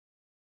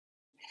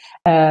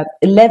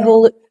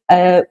level.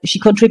 She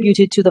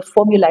contributed to the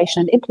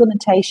formulation and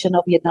implementation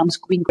of Vietnam's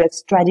Green Growth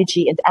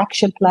Strategy and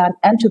Action Plan,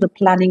 and to the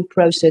planning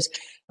process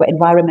where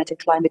environment and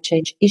climate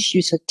change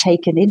issues are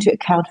taken into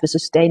account for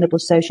sustainable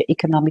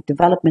socio-economic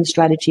development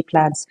strategy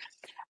plans.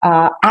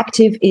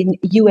 Active in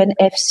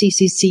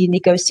UNFCCC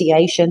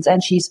negotiations,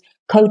 and she's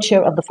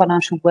co-chair of the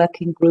Financial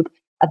Working Group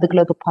at the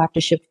Global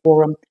Partnership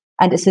Forum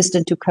and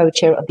assistant to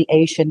co-chair of the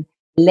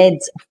Asian-led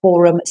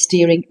Forum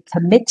Steering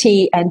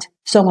Committee, and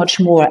so much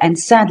more. And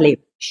sadly,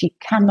 she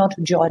cannot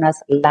join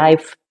us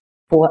live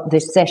for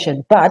this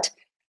session, but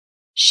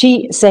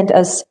she sent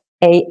us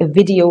a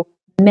video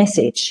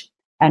message,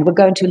 and we're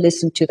going to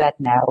listen to that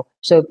now.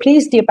 So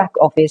please, dear back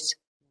office,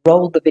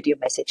 roll the video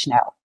message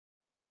now.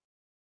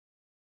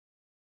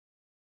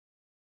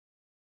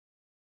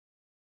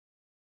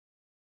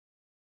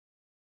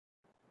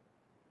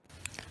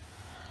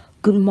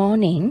 Good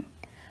morning.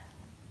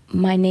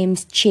 My name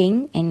is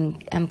Ching,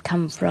 and I'm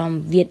come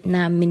from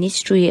Vietnam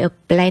Ministry of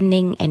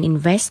Planning and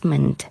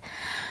Investment.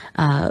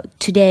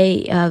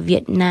 Today,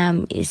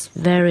 Vietnam is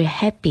very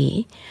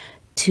happy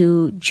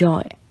to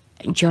join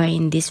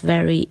this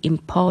very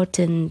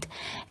important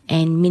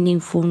and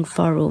meaningful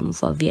forum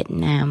for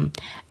Vietnam,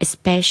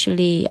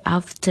 especially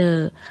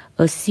after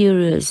a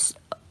series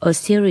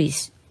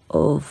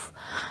of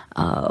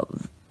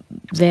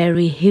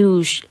very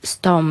huge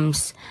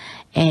storms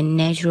and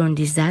natural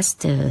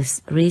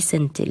disasters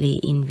recently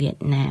in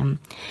Vietnam.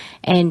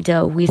 And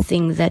we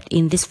think that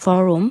in this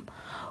forum,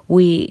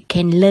 we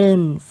can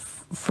learn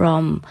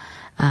from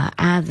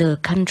other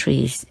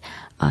countries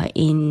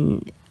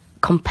in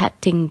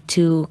combating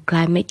to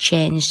climate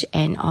change,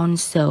 and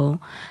also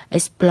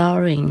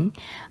exploring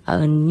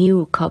a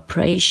new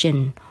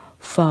cooperation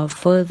for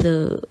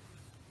further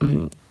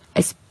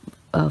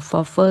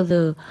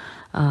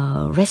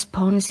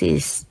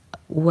responses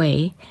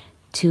way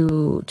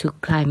to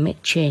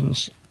climate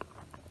change.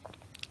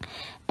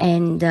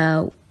 And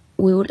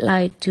we would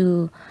like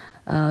to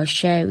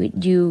share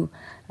with you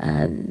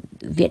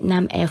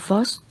Vietnam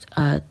efforts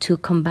to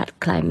combat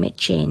climate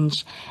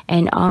change,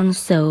 and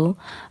also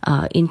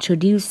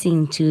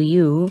introducing to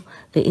you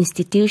the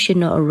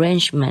institutional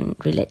arrangement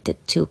related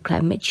to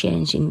climate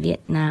change in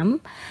Vietnam,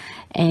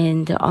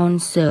 and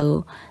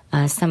also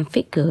some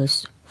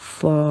figures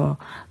for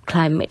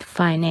climate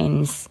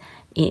finance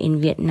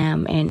in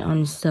Vietnam, and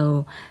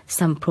also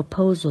some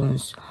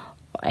proposals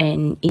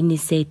and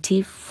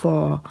initiative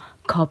for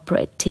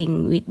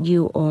cooperating with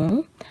you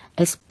all,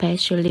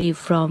 especially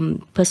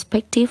from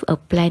perspective of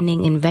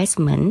planning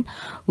investment.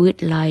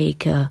 We'd like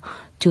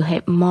to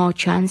have more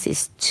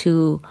chances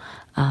to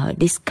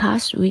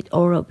discuss with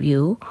all of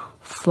you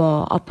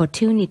for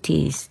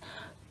opportunities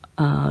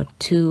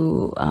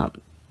to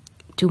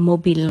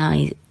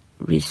mobilize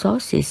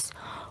resources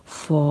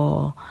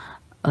for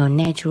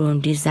natural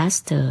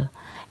disaster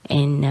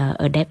and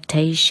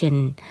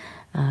adaptation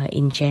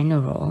in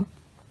general.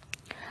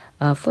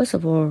 First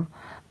of all,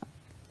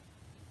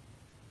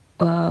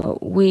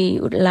 we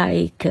would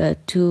like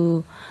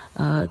to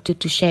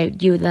share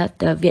with you that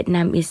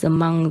Vietnam is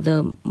among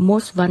the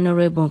most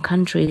vulnerable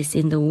countries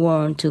in the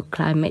world to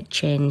climate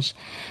change,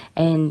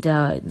 and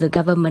the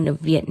government of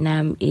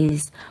Vietnam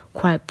is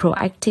quite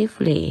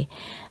proactively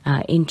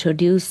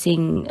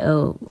introducing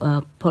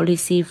a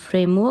policy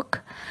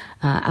framework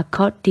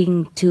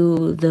according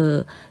to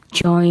the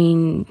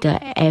joint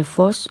Air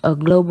Force, or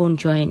global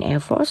joint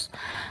Air Force.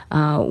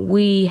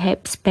 We have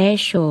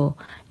special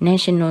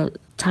national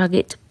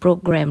target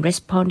program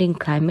responding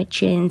climate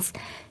change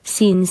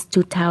since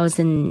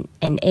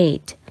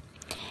 2008.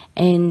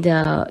 And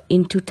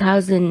in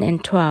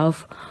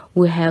 2012,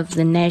 we have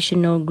the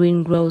National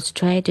Green Growth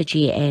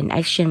Strategy and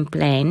Action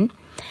Plan.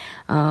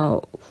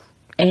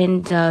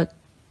 And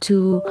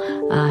to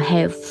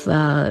have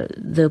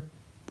the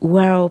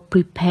well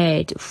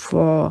prepared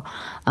for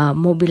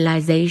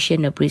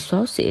mobilization of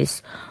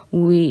resources,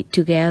 we,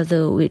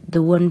 together with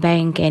the World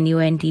Bank and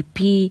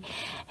UNDP,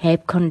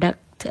 have conducted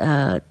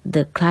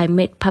the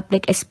Climate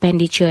Public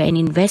Expenditure and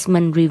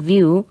Investment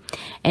Review.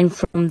 And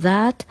from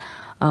that,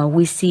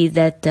 we see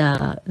that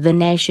the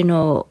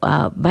national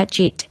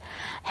budget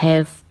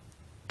have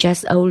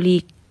just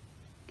only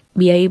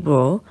be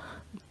able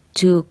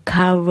to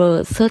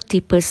cover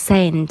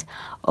 30%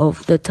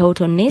 of the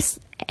total needs,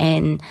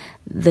 and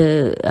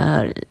the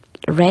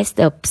rest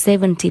of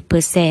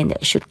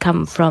 70% should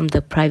come from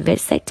the private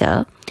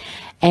sector.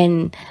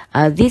 And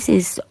this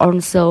is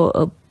also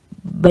a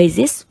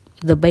basis,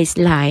 the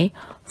baseline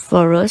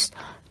for us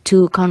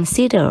to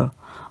consider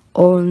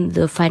on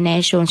the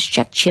financial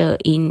structure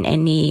in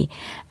any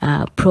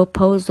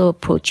proposal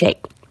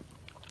project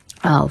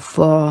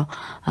for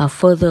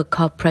further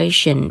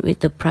cooperation with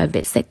the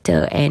private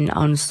sector, and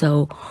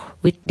also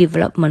with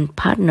development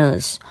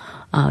partners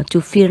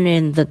to fill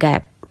in the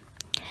gap.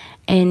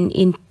 And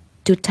in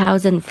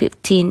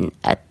 2015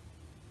 at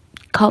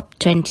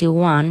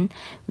COP21,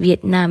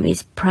 Vietnam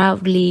is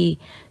proudly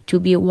to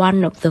be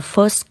one of the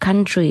first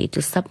country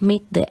to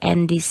submit the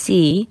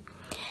NDC.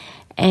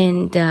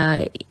 And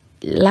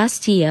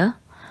last year,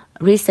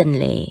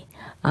 recently,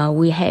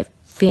 we have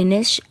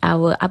finished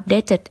our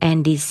updated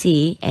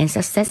NDC and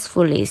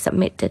successfully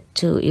submitted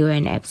to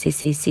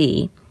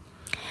UNFCCC.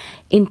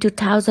 In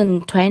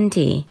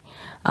 2020,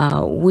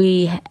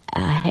 we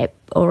have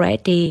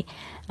already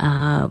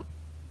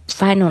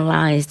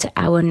finalized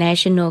our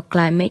National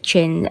Climate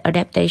Change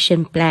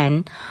Adaptation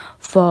Plan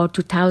for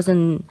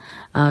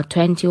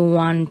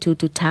 2021 to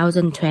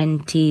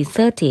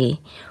 2030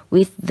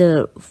 with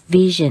the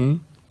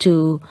vision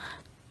to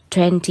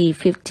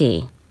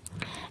 2050.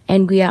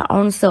 And we are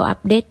also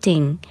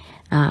updating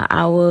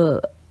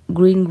our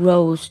green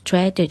growth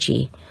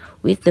strategy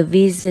with the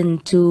vision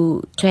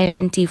to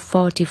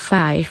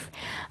 2045.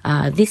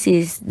 This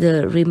is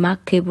the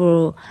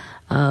remarkable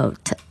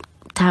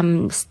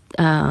time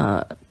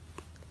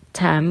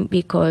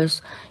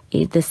because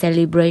it's the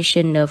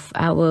celebration of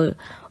our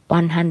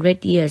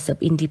 100 years of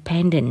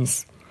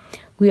independence.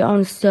 We are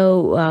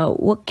also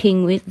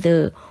working with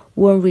the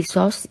World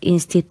Resource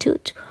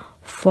Institute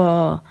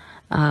for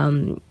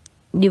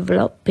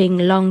developing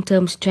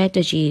long-term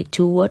strategy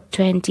toward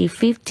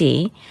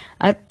 2050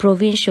 at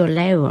provincial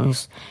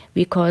levels,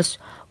 because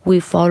we're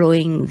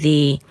following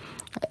the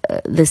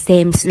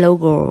same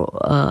slogan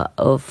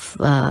of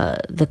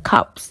the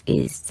COPs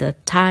is the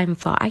time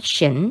for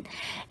action.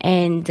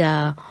 And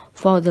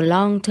for the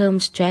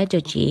long-term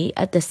strategy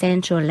at the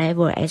central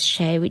level, as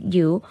shared with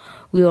you,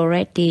 we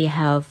already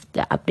have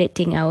the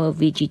updating our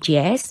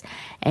VGGS,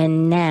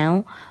 and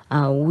now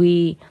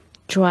we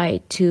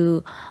try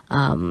to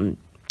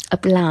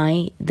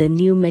apply the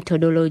new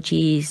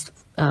methodologies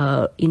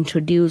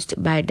introduced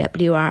by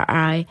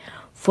WRI,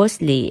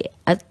 firstly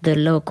at the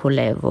local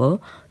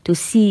level, to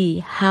see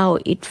how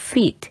it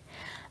fit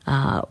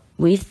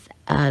with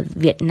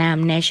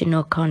Vietnam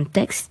national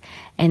context,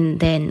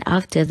 and then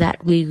after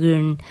that we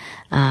will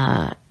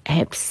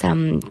have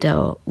some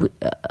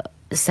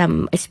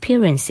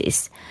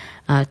experiences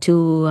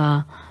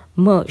to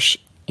merge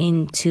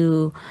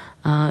into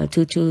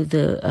to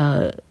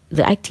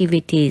the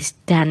activities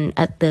done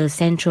at the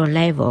central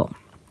level.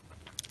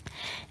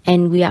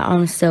 And we are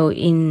also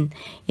in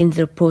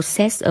the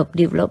process of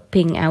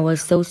developing our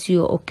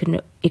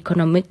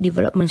socio-economic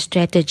development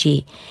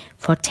strategy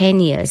for 10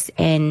 years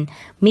and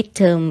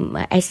midterm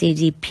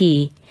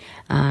SADP.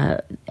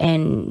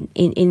 And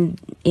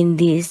in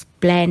these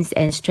plans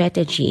and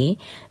strategy,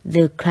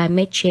 the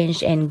climate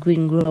change and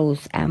green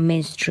growth are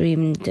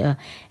mainstreamed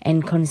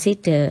and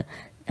considered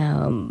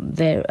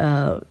very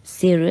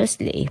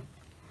seriously.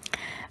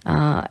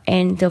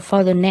 And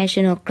for the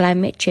National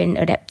Climate Change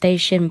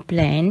Adaptation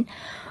Plan,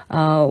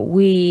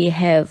 we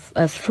have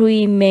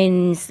 3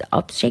 main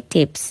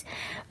objectives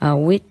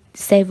with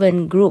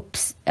 7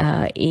 groups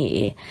that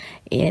you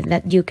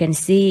can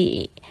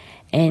see.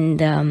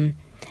 And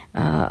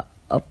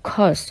of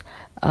course,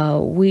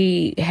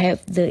 we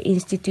have the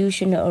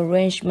institutional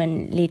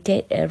arrangement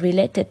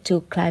related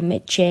to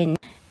climate change.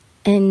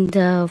 And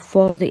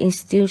for the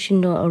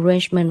institutional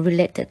arrangement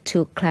related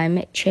to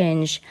climate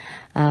change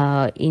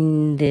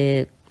in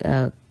the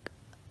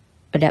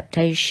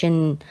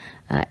adaptation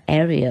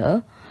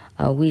area,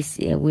 we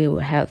will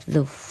have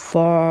the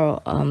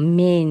 4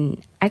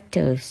 main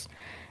actors.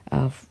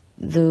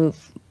 The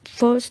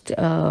first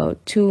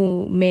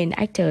 2 main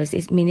actors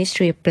is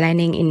Ministry of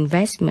Planning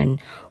Investment,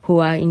 who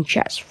are in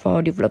charge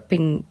for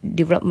developing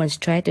development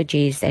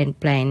strategies and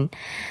plan,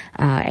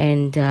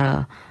 and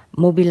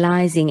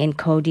mobilizing and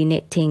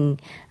coordinating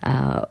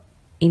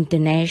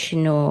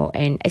international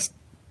and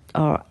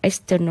or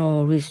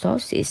external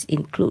resources,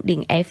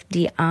 including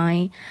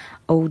FDI,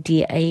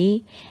 ODA,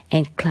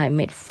 and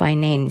climate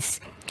finance.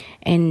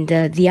 And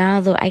the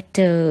other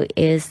actor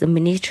is the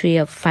Ministry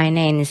of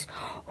Finance,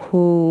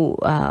 who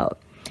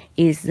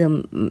is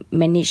the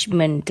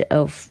management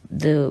of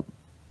the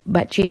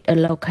budget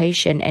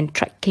allocation and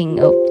tracking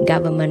of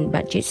government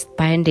budget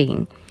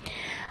spending.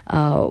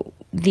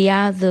 The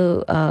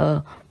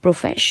other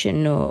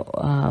professional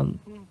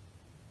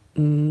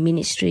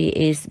ministry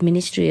is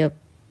Ministry of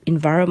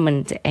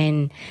Environment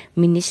and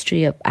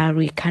Ministry of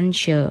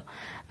Agriculture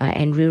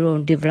and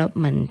Rural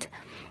Development.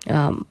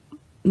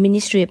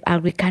 Ministry of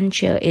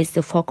Agriculture is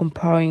the focal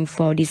point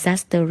for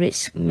disaster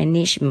risk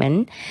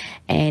management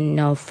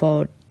and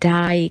for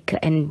dike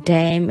and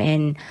dam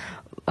and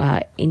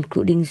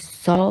including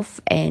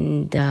soft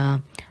and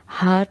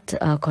hard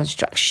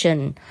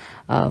construction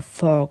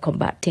for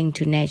combating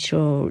to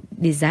natural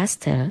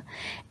disaster.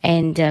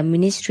 And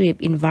Ministry of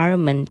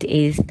Environment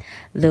is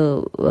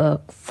the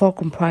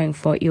focal point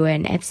for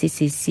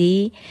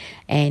UNFCCC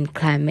and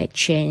climate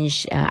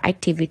change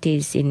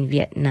activities in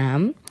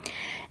Vietnam.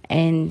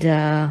 And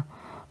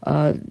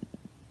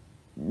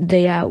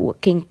they are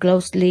working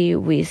closely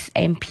with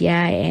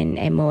MPI and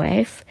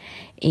MOF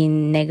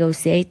in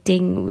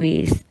negotiating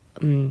with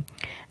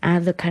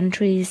other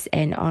countries,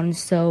 and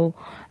also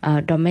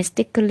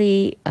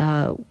domestically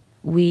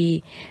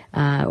we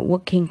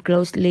working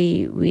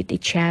closely with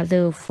each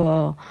other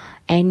for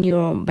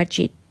annual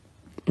budget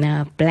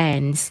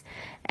plans,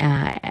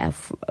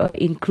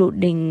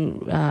 including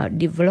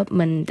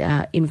development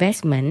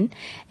investment,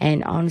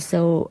 and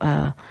also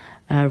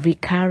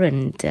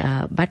recurrent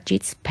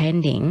budget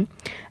spending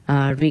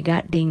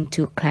regarding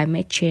to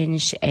climate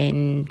change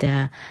and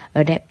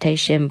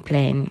adaptation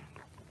plan.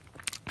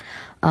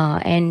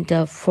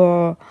 And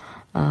for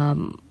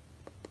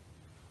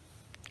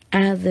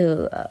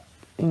other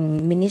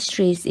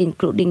ministries,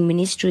 including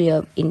Ministry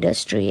of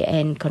Industry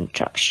and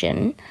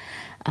Construction,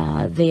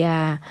 they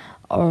are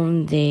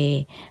on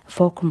the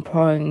focal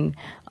point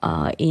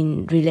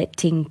in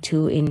relating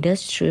to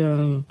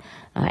industrial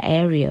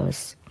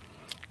areas.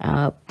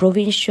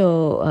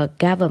 Provincial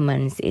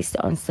governments is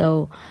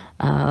also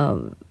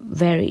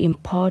very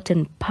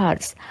important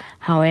parts.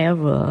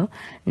 However,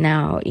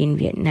 now in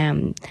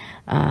Vietnam,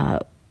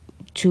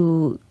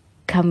 to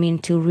come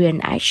into real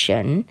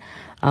action,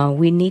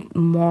 we need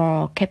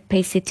more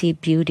capacity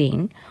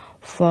building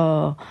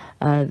for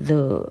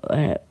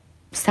the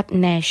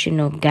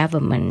subnational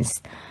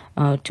governments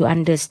to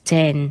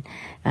understand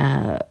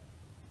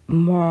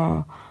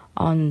more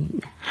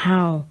on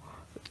how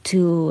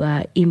to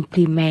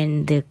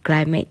implement the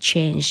climate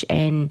change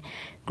and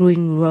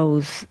green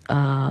growth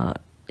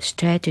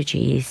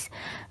strategies,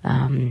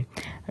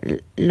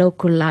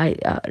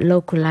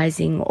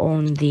 localizing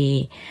on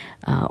the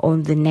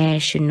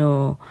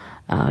national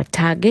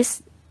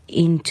targets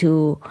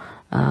into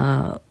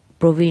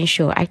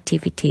provincial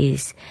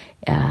activities.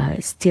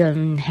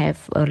 Still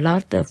have a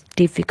lot of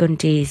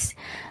difficulties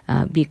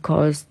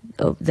because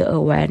of the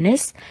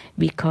awareness,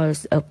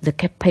 because of the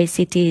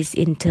capacities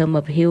in terms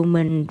of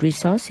human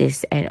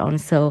resources and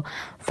also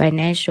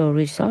financial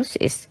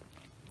resources.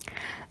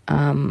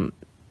 So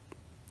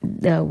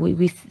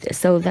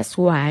that's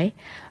why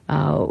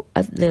now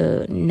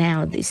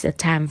is the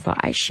time for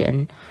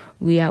action.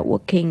 We are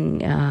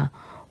working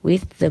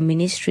with the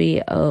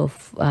Ministry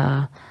of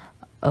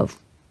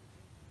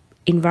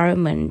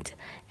Environment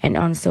and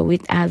also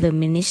with other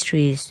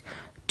ministries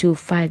to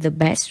find the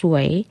best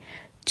way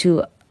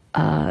to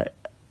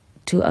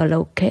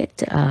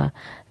allocate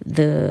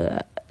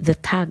the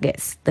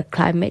targets, the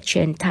climate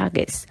change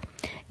targets,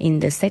 in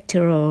the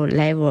sectoral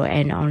level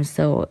and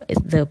also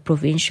the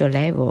provincial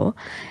level.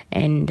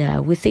 And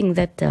we think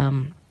that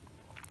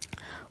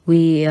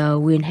we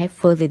will have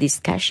further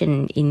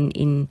discussion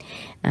in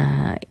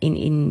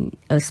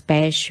a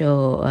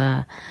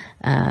special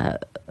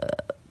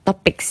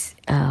topics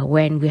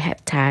when we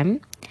have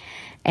time.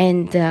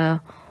 And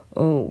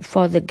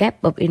for the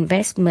gap of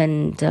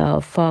investment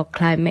for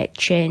climate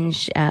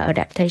change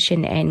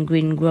adaptation and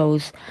green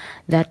growth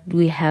that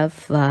we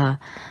have done,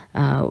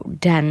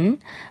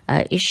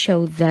 it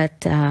shows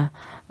that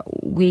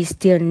we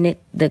still need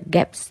the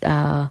gaps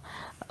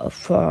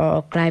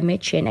for climate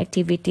change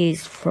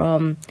activities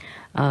from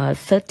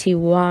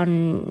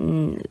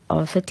 31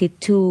 or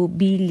 32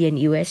 billion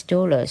US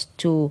dollars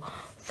to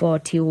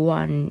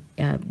 41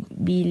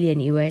 billion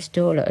US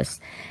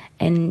dollars.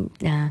 And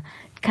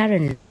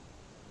currently,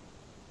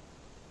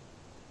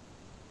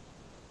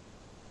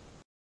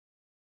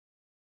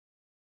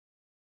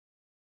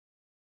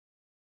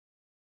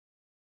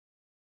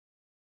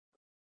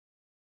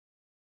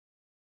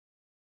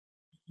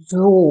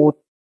 So,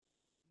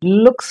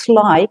 looks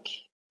like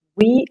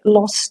we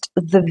lost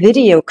the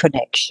video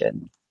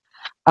connection.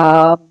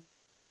 I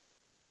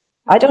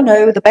don't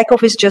know, the back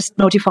office just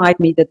notified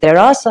me that there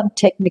are some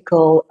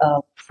technical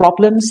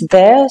problems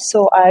there,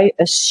 so I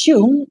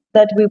assume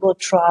that we will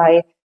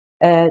try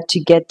to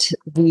get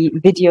the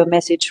video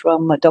message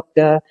from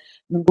Dr.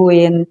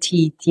 Nguyen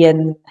Thi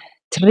Tien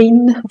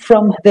Trinh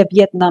from the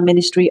Vietnam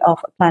Ministry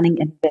of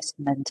Planning and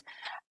Investment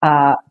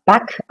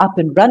back up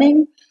and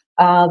running.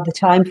 The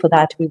time for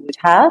that we would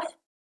have.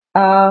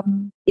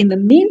 In the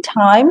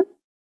meantime,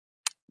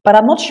 but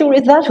I'm not sure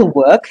if that will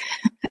work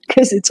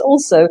because it's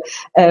also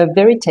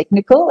very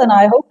technical. And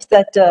I hope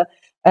that,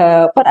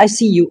 but I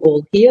see you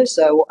all here,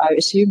 so I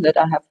assume that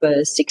I have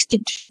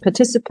 60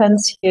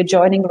 participants here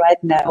joining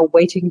right now,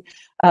 waiting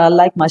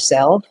like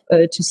myself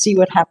to see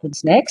what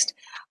happens next.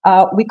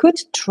 We could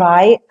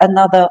try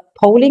another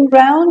polling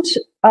round,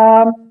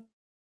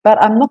 but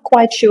I'm not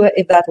quite sure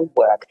if that will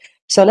work.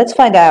 So let's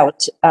find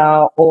out,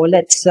 or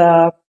let's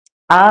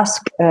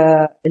ask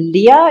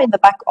Leah in the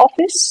back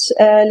office.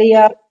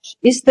 Leah,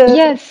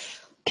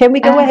 Yes. Can we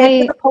go ahead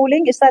with the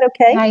polling? Is that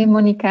okay? Hi,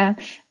 Monica.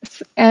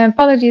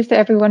 Apologies to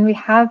everyone. We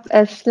have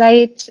a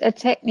slight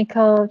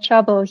technical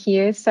trouble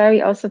here.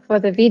 Sorry also for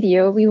the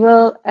video. We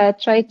will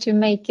try to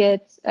make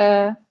it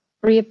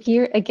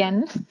reappear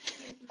again.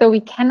 So we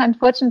can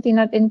unfortunately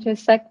not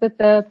intersect with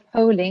the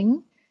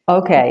polling.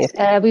 Okay.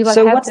 We will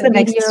so have what's the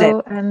next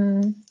step?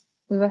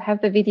 We will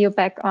have the video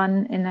back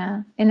on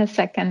in a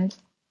second.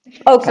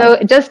 Okay.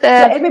 So just so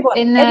everyone,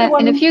 in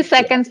a few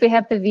seconds, we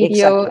have the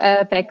video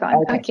back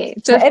on. Okay.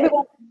 So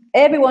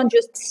everyone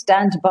just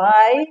stand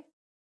by.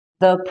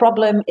 The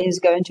problem is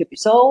going to be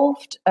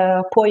solved.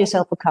 Pour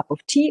yourself a cup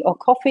of tea or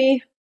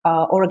coffee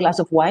or a glass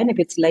of wine if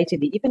it's late in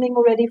the evening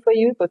already for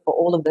you, but for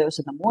all of those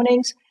in the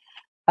mornings,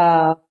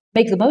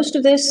 make the most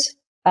of this.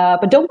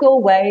 But don't go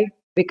away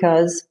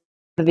because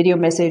the video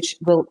message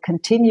will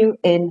continue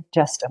in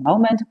just a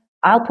moment.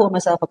 I'll pour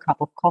myself a cup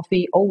of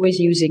coffee, always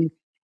using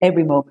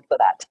every moment for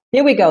that.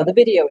 Here we go, the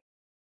video.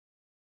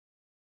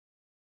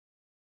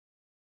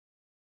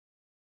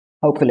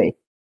 hopefully.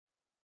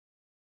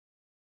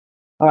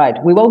 All right,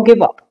 we won't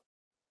give up.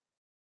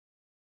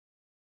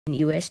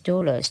 US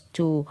dollars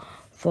to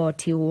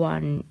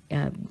 41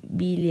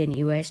 billion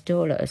US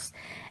dollars.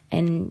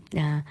 And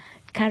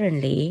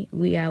currently,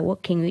 we are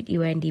working with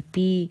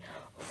UNDP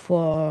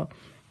for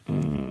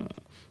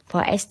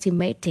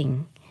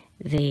estimating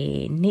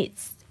the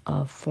needs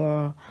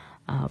for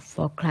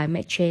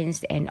climate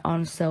change, and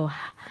also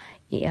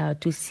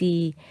to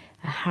see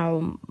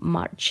how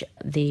much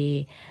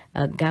the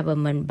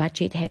government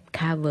budget had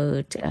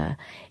covered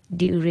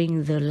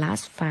during the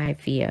last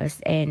 5 years,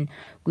 and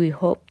we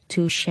hope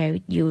to share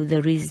with you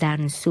the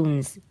results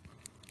soon.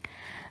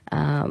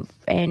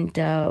 And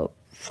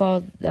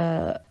for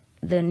the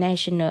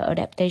national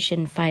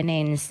adaptation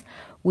finance,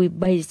 we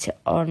based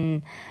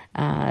on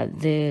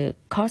the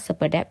cost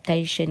of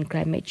adaptation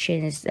climate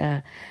change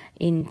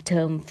in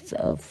terms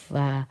of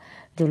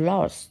the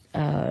loss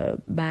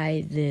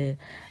by the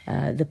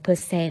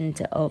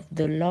percent of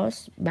the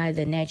loss by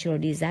the natural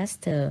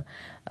disaster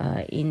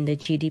in the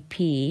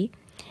GDP,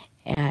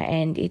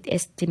 and it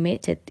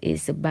estimated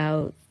is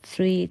about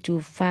 3 to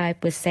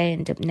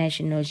 5% of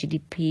national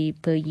GDP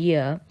per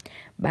year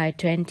by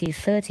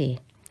 2030.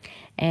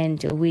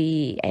 And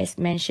we, as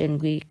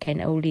mentioned, we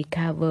can only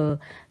cover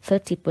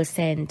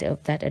 30%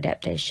 of that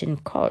adaptation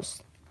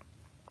cost.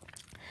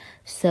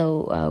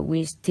 So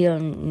we still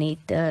need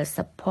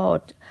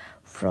support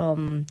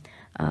from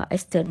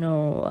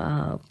external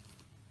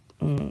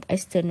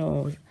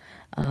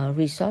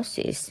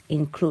resources,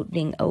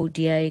 including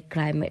ODA,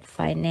 climate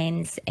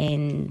finance,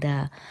 and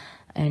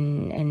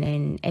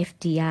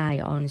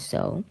FDI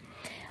also.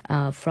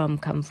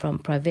 Come from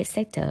private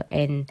sector,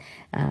 and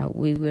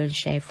we will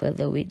share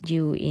further with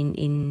you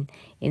in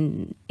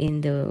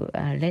the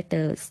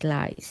later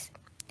slides.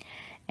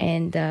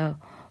 And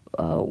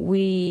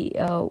we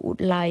would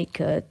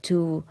like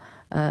to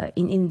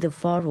in the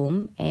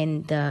forum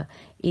and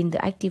in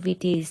the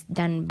activities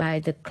done by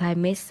the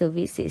Climate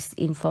Services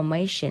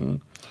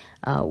Information,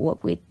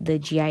 work with the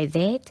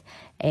GIZ,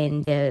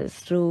 and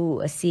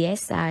through a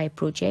CSI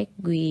project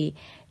we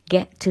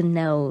get to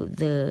know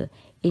the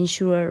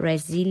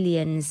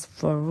InsuResilience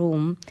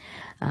Forum,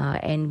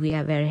 and we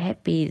are very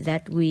happy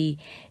that we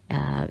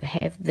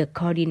have the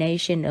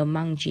coordination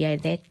among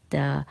GIZ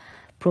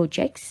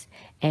projects,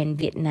 and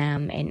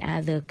Vietnam and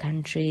other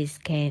countries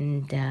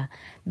can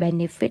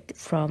benefit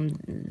from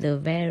the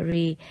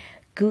very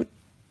good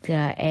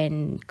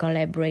and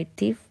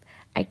collaborative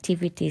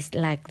activities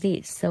like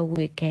this, so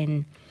we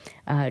can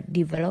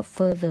develop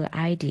further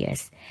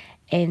ideas.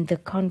 And the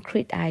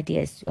concrete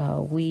ideas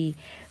we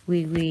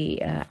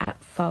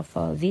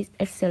for this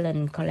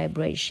excellent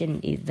collaboration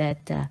is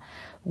that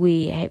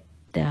we have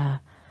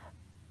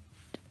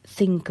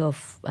think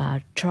of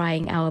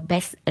trying our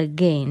best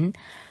again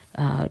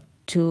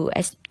to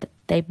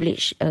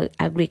establish an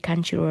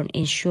agricultural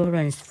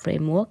insurance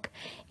framework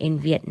in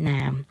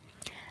Vietnam.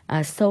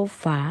 So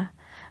far,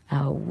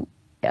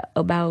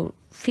 about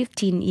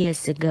 15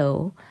 years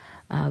ago,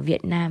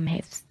 Vietnam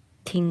has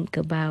think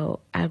about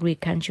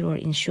agricultural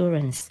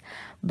insurance,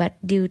 but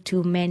due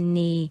to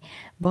many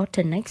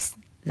bottlenecks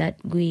that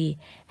we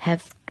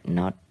have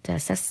not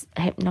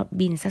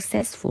been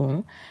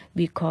successful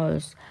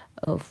because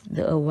of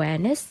the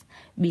awareness,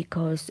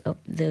 because of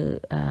the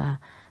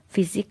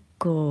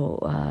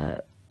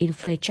physical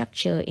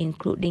infrastructure,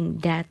 including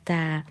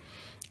database,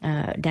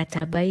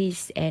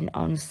 and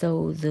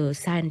also the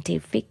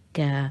scientific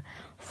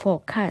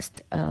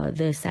forecast,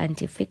 the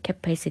scientific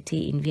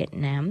capacity in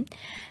Vietnam,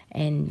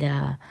 and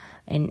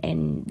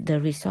the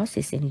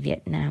resources in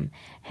Vietnam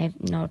have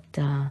not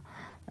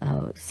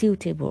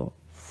suitable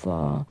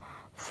for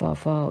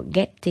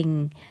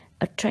getting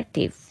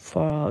attractive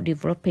for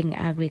developing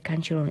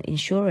agricultural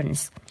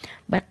insurance.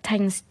 But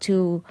thanks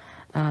to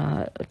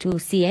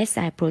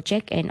CSI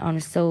project and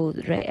also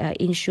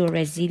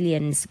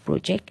InsuResilience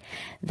project,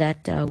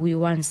 that we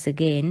once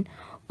again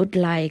would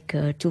like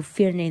to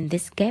fill in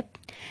this gap,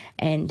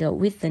 and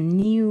with the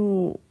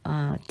new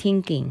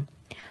thinking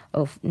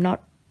of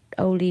not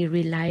only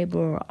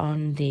reliable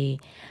on the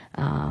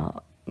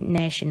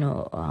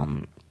national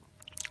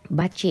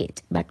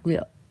budget, but we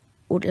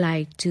would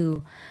like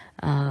to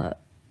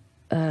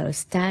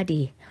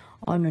study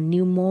on a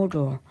new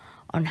model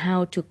on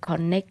how to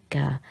connect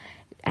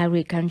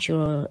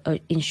agricultural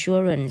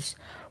insurance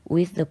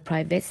with the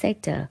private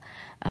sector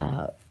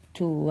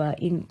to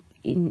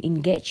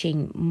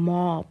engaging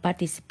more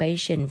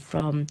participation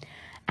from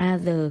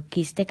other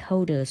key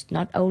stakeholders,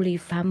 not only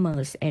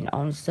farmers and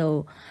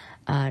also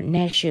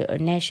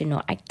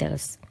national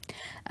actors.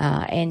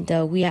 And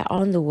we are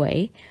on the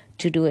way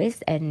to do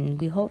it, and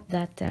we hope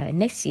that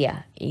next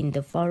year in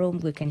the forum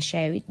we can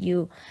share with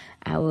you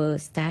our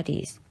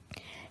studies.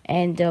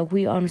 And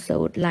we also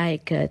would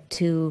like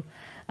to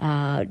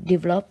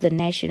develop the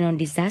National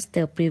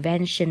Disaster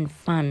Prevention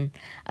Fund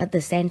at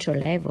the central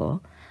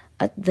level.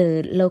 At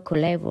the local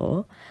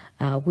level,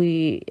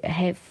 we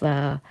have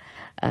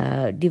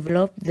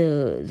developed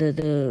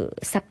the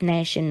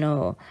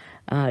subnational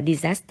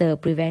disaster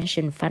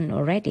prevention fund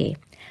already.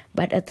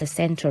 But at the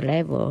central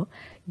level,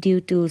 due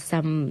to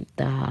some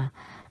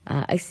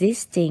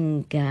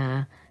existing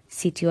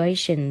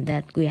situation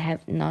that we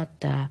have not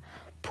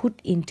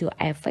put into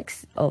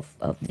effects of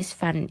this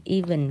fund,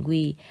 even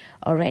we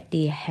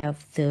already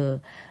have the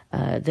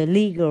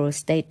legal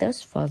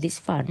status for this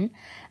fund,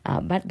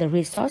 but the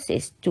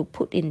resources to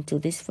put into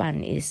this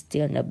fund is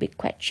still a big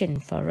question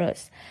for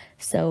us.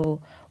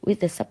 So with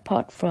the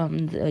support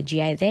from the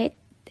GIZ,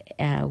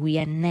 we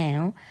are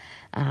now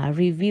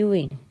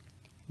reviewing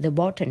the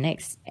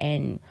bottlenecks,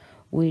 and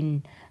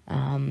we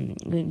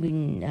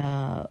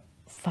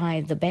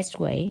find the best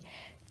way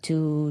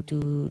to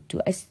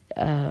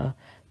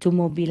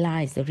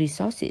mobilize the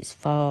resources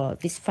for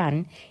this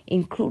fund,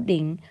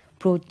 including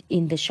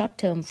in the short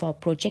term for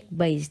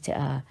project-based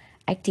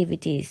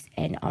activities,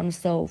 and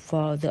also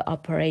for the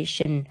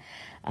operation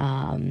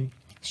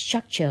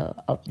structure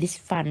of this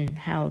fund,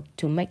 how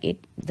to make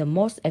it the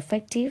most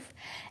effective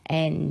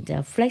and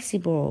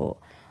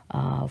flexible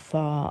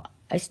for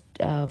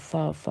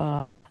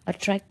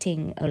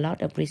attracting a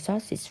lot of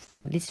resources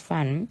for this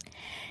fund.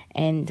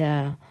 And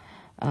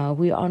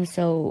we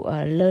also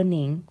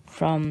learning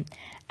from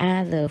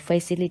other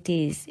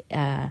facilities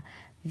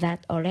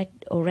that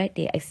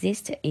already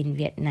exist in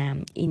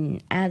Vietnam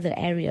in other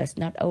areas,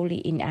 not only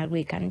in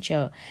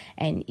agriculture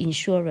and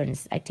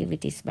insurance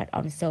activities, but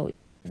also in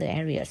other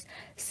areas,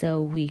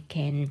 so we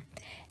can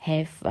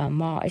have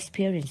more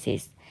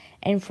experiences.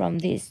 And from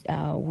this,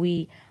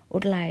 we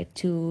would like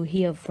to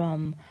hear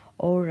from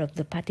all of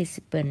the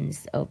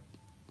participants of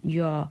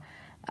your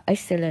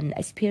excellent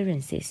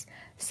experiences,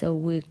 so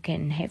we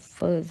can have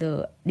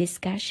further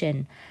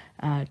discussion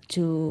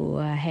to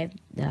have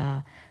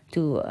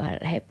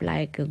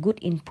like a good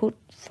input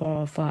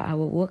for our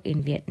work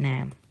in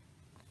Vietnam.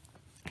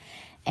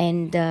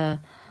 And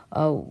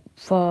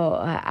for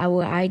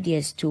our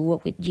ideas to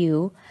work with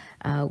you,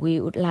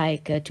 we would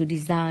like to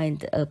design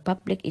a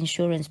public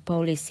insurance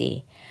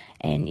policy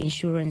and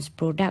insurance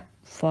product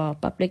for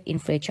public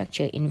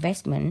infrastructure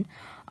investment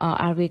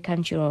or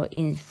agricultural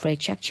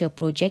infrastructure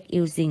project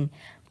using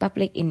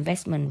public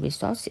investment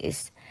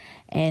resources.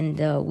 And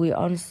we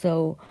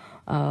also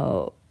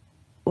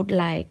would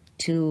like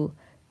to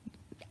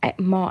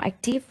more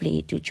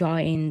actively to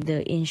join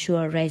the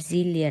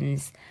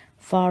InsuResilience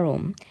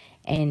forum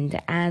and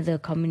other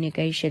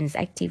communications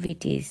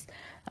activities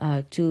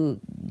to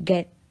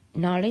get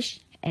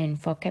knowledge and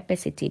for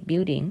capacity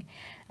building,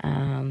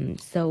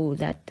 so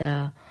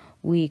that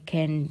we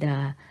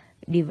can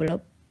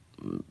develop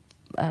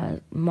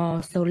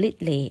more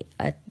solidly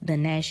at the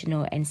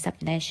national and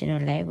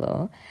subnational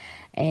level.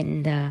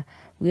 And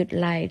we'd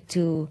like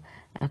to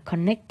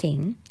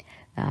connecting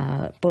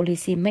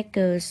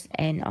policymakers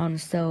and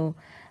also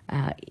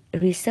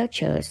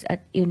researchers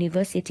at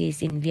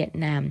universities in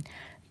Vietnam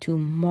to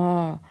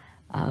more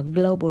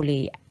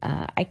globally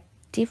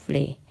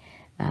actively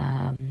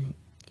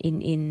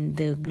in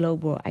the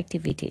global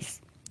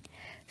activities.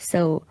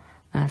 So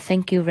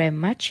thank you very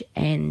much,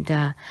 and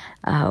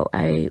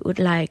I would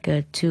like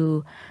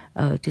to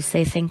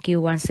say thank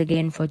you once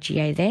again for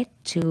GIZ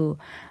to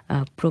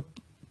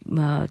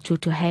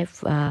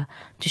have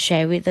to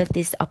share with us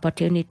this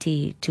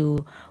opportunity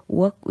to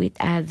work with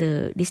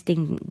other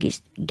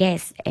distinguished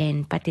guests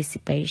and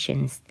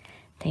participations.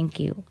 Thank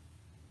you.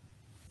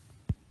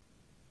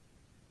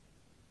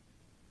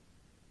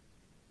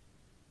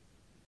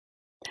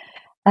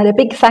 And a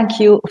big thank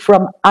you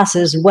from us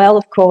as well,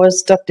 of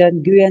course, Dr.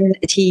 Nguyen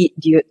Thi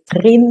Dieu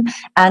Trin,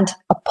 and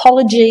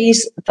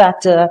apologies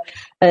that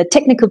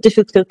technical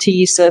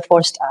difficulties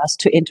forced us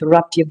to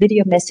interrupt your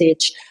video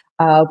message,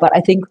 but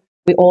I think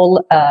we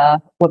all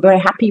were very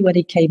happy when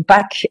he came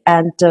back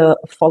and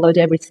followed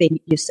everything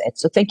you said.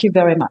 So thank you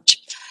very much.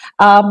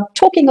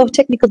 Talking of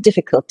technical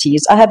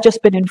difficulties, I have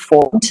just been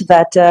informed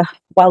that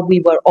while we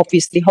were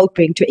obviously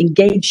hoping to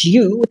engage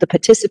you, the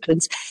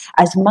participants,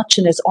 as much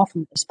and as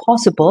often as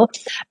possible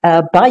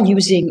by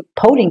using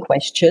polling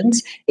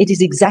questions, it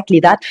is exactly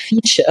that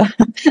feature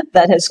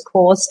that has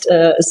caused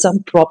some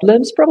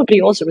problems,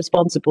 probably also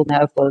responsible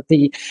now for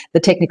the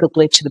technical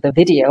glitch with the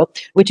video,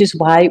 which is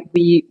why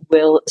we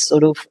will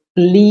sort of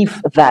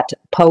leave that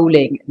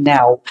polling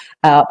now.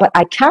 But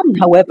I can,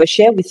 however,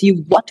 share with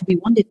you what we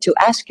wanted to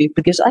ask you,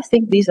 because I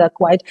think these are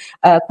quite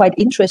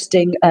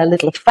interesting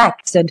little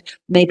facts, and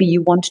maybe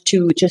you want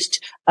to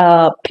just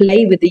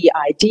play with the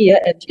idea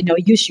and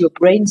use your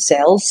brain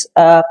cells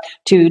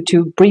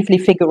to briefly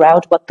figure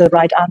out what the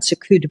right answer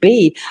could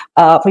be.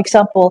 For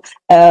example,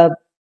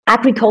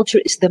 agriculture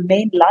is the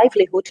main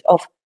livelihood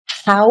of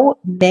how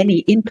many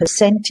in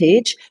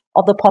percentage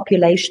of the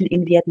population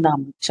in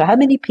Vietnam? So how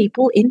many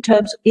people in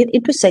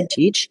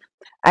percentage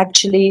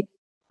actually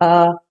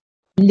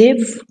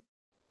live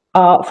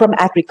from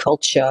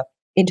agriculture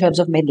in terms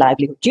of main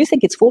livelihood? Do you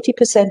think it's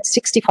 40%,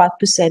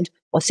 65%,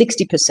 or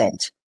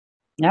 60%?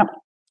 Yeah,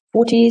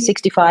 40,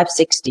 65,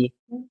 60.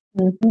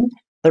 Mm-hmm.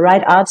 The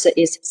right answer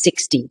is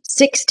 60.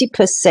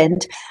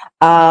 60%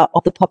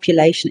 of the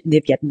population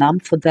in Vietnam,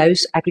 for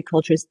those,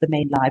 agriculture is the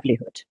main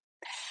livelihood.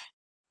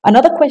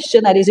 Another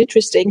question that is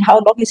interesting, how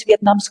long is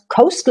Vietnam's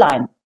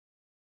coastline?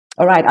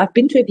 All right, I've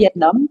been to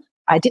Vietnam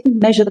I didn't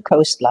measure the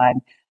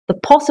coastline. The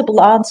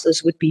possible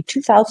answers would be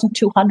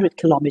 2,200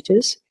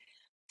 kilometers,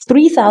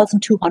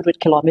 3,200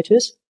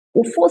 kilometers,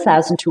 or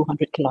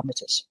 4,200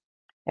 kilometers.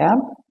 Yeah,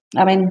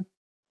 I mean,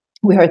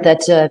 we heard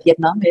that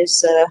Vietnam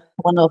is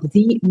one of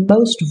the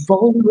most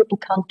vulnerable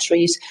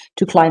countries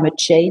to climate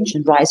change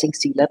and rising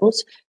sea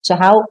levels. So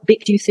how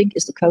big do you think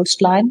is the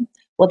coastline?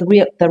 Well,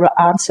 the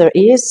answer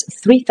is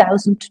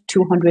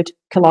 3,200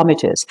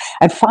 kilometers.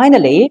 And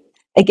finally,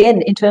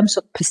 again, in terms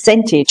of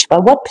percentage, by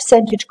what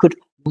percentage could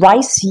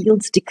rice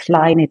yields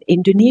decline in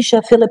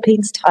Indonesia,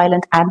 Philippines,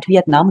 Thailand, and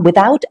Vietnam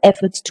without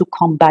efforts to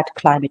combat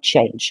climate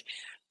change?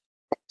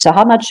 So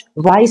how much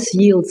rice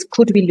yields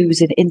could we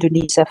lose in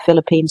Indonesia,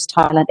 Philippines,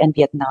 Thailand, and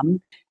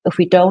Vietnam if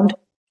we don't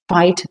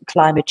fight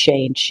climate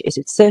change? Is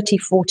it 30,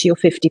 40, or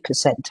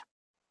 50%?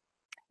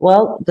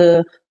 Well,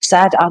 the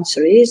sad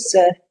answer is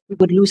we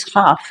would lose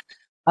half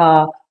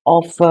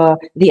of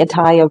the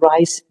entire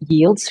rice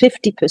yields,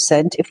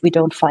 50%, if we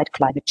don't fight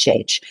climate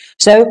change.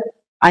 So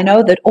I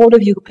know that all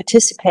of you who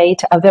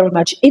participate are very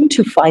much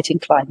into fighting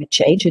climate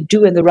change and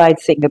doing the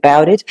right thing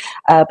about it.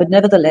 But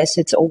nevertheless,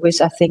 it's always,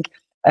 I think,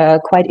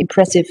 quite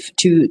impressive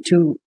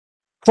to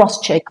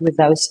cross-check with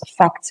those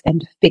facts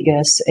and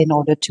figures in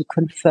order to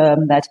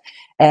confirm that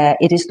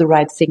it is the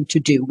right thing to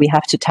do. We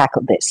have to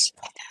tackle this.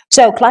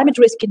 So climate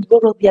risk in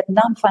rural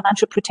Vietnam,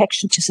 financial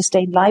protection to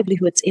sustain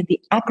livelihoods in the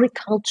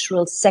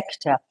agricultural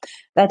sector.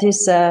 That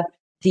is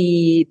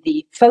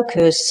the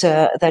focus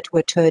that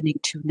we're turning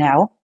to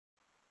now.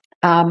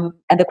 And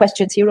the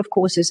questions here, of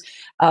course, is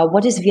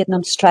what is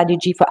Vietnam's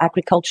strategy for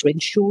agriculture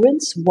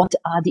insurance? What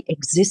are the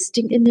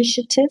existing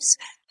initiatives?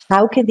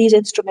 How can these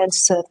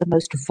instruments serve the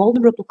most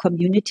vulnerable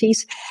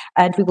communities?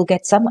 And we will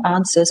get some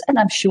answers, and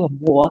I'm sure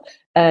more,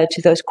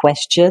 to those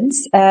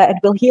questions. And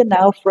we'll hear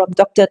now from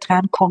Dr.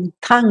 Tran Kong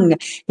Thang.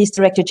 He's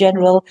Director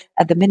General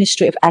at the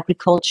Ministry of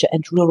Agriculture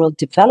and Rural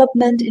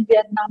Development in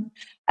Vietnam.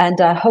 And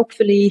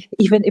hopefully,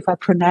 even if I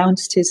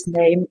pronounced his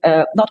name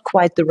not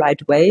quite the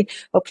right way,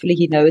 hopefully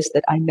he knows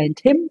that I meant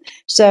him.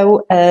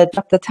 So,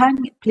 Dr.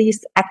 Tang,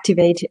 please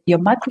activate your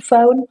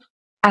microphone,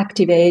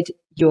 activate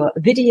your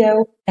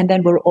video, and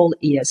then we're all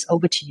ears.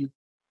 Over to you.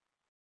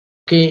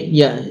 Okay,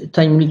 yeah,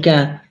 thank you,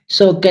 Marika.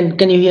 So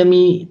can you hear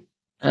me,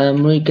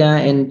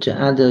 Marika and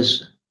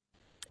others?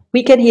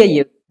 We can hear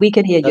you. We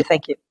can hear you.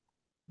 Thank you.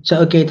 So,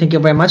 okay, thank you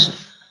very much.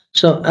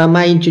 So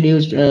I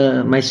introduce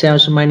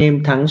myself. So my name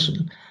is Thang.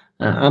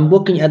 I'm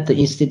working at the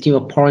Institute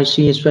of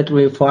Policy and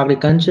Strategy for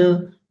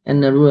Agriculture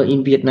and Rural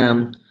in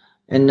Vietnam.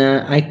 And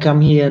I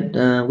come here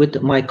with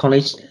my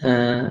colleague,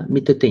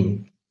 Mr.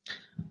 Ting.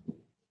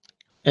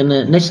 And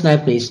next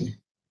slide, please.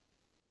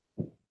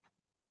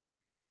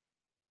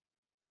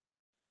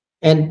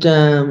 And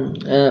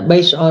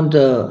based on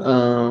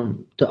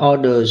the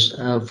orders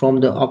from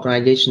the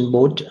organization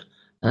board,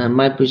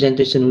 my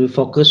presentation will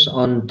focus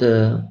on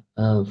the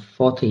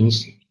 4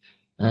 things.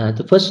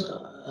 The first,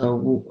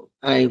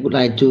 I would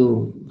like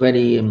to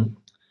very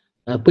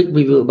quick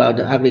review about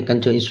the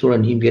agriculture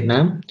insurance in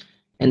Vietnam.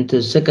 And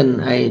the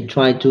second, I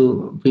try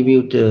to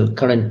review the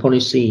current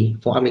policy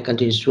for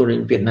agriculture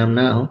insurance in Vietnam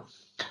now.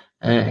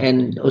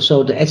 And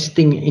also the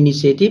existing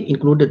initiative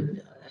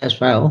included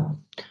as well.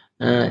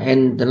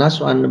 And the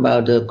last one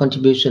about the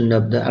contribution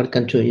of the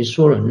agricultural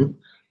insurance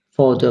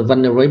for the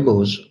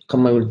vulnerable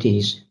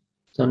communities.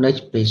 So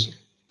next, please.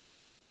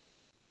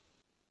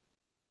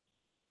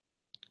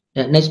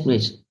 Next,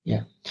 please.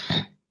 Yeah.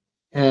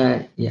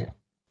 Yeah.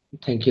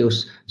 Thank you.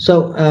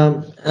 So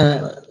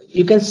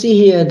you can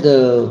see here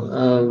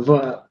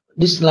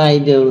this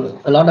slide,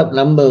 a lot of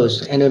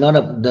numbers and a lot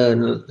of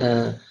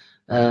the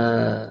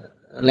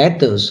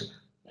letters.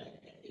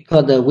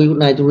 Because we would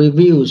like to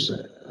review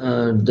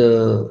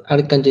the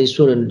agriculture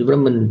insurance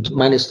development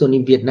milestone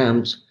in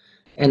Vietnam,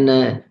 and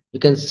you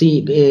can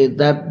see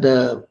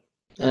that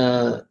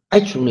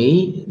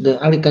actually the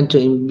agriculture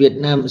in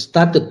Vietnam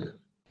started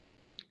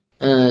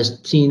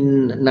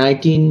in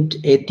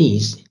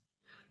 1980s.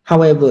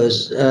 However,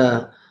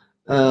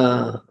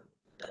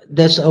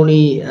 that's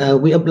only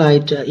we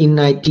applied in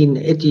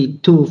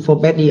 1982 for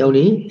paddy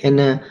only,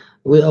 and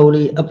we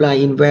only apply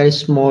in very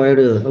small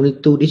area, only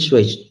 2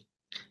 districts.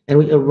 And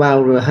with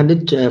around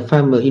 100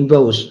 farmers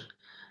involved.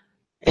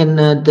 And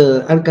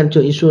the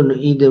agricultural insurance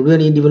is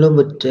really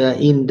developed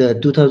in the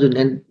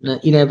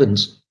 2011.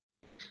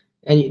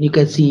 And you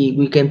can see,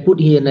 we can put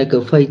here like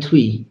a phase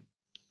 3,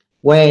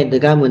 where the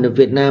government of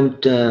Vietnam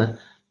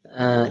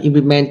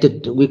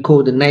implemented, we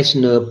call the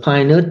National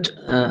Pilot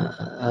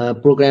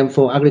Program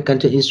for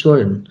Agricultural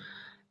Insurance.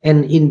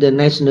 And in the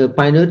National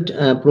Pilot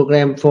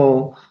Program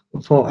for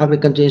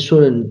Agricultural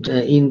Insurance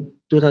in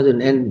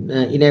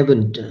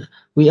 2011,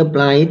 we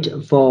applied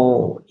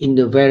for in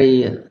the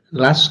very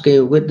large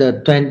scale with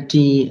the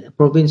 20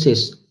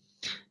 provinces,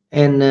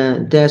 and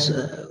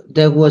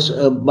there was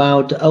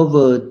about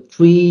over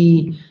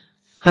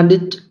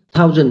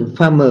 300,000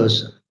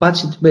 farmers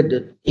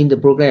participated in the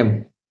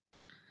program.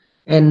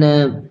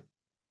 And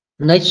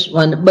next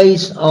one,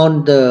 based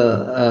on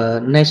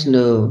the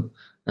national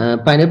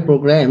pilot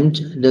program,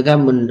 the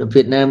government of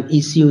Vietnam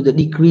issued the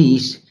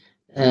decrees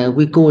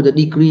we call the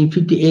Decree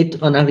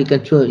 58 on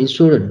agricultural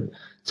insurance.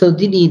 So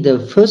this is the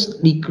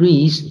first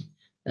decrease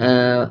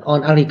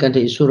on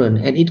agricultural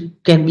insurance, and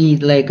it can be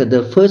like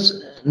the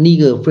first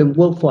legal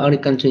framework for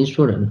agricultural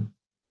insurance.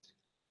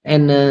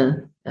 And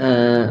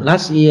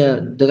last year,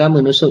 the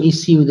government also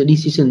issued the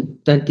decision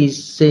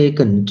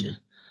 22nd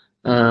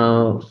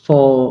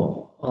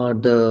for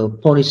the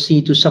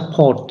policy to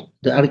support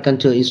the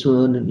agricultural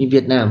insurance in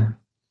Vietnam.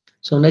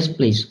 So next,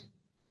 please.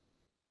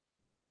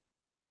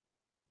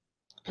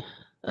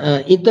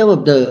 In terms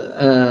of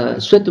the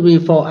strategy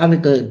for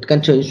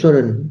agricultural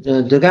insurance,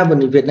 the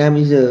government in Vietnam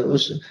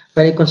is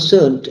very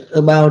concerned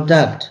about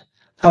that.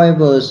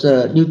 However,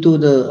 due to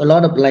a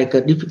lot of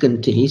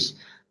difficulties,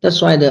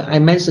 that's why I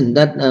mentioned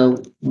that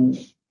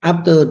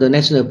after the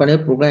national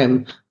pilot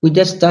program, we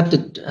just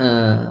started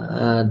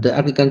the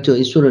agricultural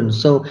insurance.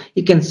 So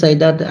you can say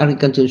that the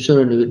agricultural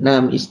insurance in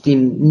Vietnam is still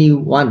new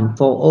one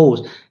for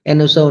all.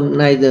 And also,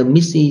 like the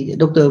Missy,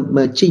 Dr.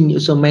 Ching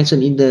also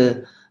mentioned in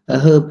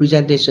her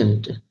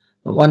presentation,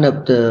 one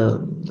of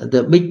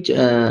the big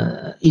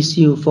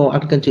issue for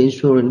agricultural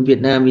insurance in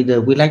Vietnam is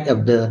the lack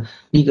of the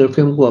legal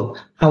framework.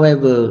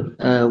 However,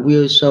 we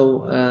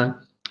also,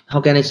 how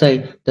can I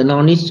say, the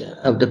knowledge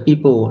of the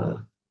people,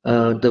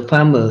 the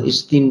farmer is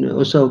still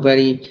also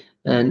very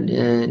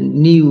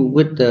new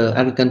with the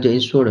agricultural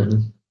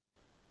insurance.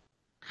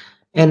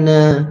 And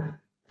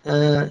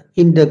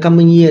in the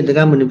coming year, the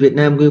government of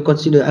Vietnam will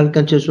consider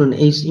agricultural insurance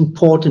as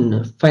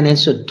important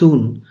financial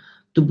tool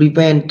to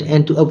prevent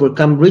and to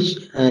overcome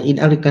risk in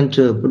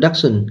agriculture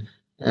production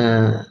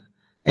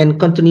and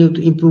continue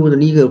to improve the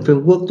legal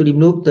framework to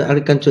develop the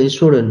agricultural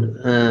insurance.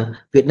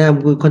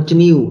 Vietnam will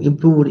continue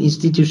improve the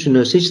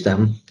institutional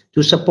system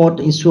to support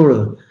the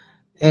insurer.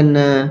 And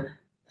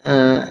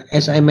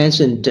as I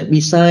mentioned,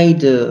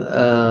 beside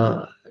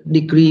the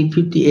Decree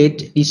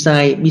 58,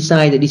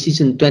 beside the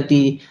Decision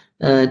 22,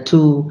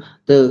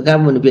 the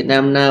government of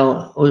Vietnam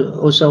now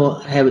also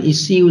have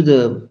issued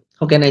the,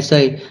 how can I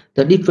say,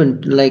 the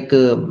different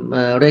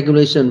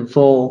regulation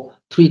for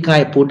three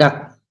kind of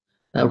product,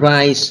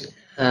 rice,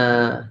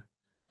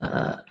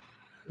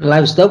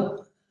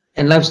 livestock,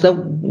 and livestock.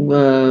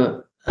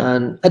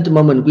 At the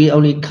moment, we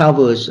only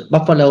covers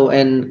buffalo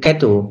and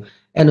cattle,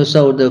 and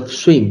also the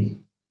shrimp.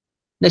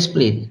 Next,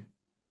 please.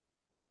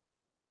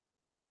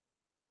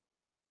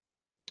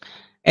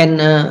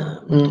 And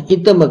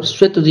in terms of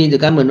strategy, the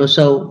government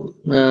also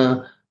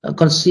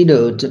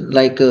considered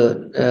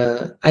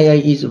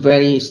AI is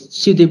very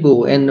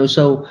suitable and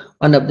also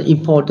one of the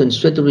important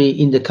strategy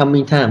in the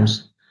coming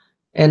times.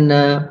 And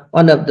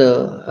one of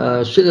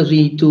the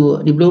strategy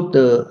to develop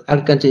the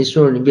agriculture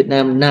insurance in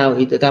Vietnam now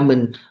is the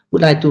government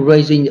would like to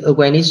raising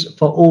awareness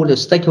for all the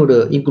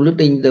stakeholders,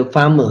 including the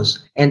farmers,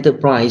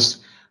 enterprise,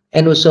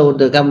 and also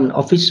the government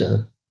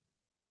officer.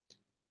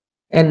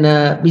 And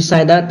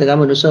beside that, the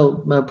government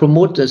also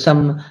promote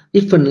some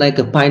different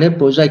a pilot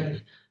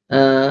project.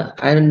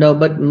 I don't know,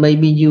 but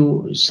maybe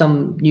you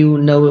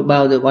know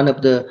about one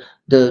of the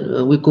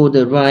we call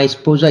the RISE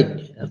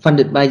project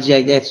funded by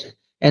GIS,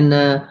 and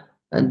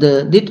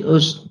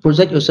this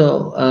project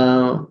also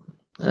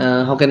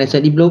how can I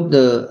say, develop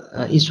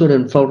the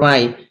insurance for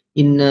rice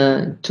in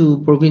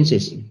 2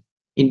 provinces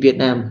in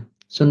Vietnam.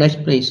 So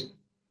next, please.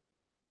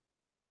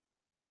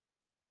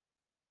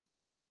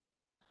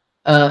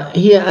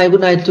 Here I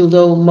would like to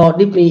go more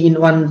deeply in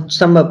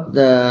some of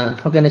the,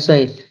 how can I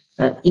say,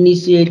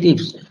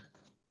 initiatives.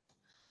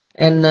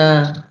 And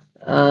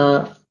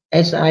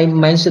as I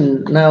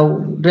mentioned,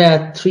 now there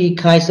are 3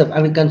 kinds of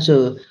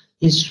agriculture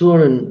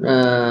insurance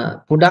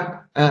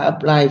product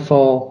applied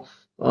for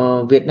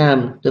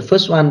Vietnam. The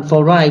first one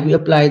for rice,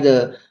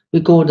 we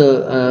call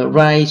the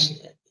rice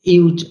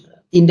yield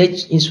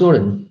index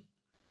insurance.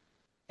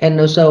 And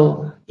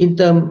also in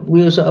term,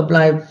 we also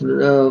apply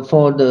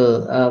for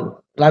the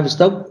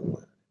livestock,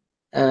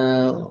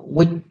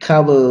 which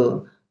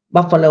cover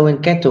buffalo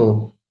and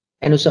cattle,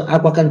 and also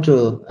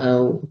aquaculture.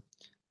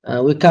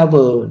 We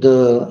cover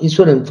the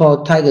insurance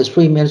for tiger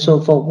shrimp and so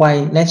for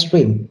white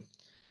shrimp.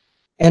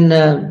 And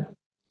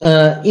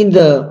in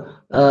the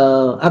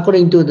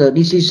according to the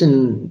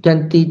decision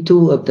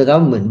 22 of the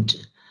government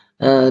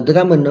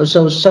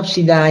also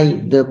subsidize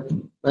the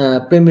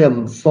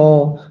premium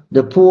for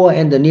the poor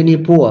and the nearly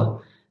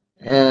poor,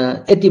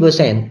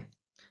 80%.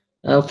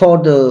 For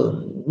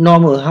the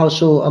normal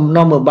household,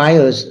 normal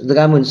buyers, the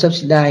government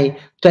subsidize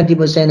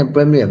 20% of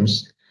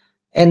premiums.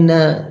 And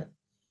at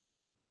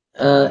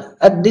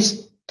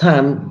this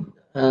time,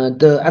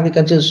 the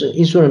agricultural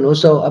insurance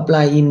also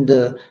apply in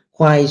the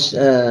quite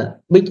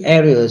big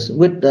areas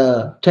with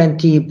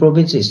 20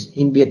 provinces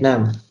in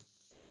Vietnam.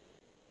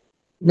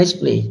 Next,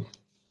 please.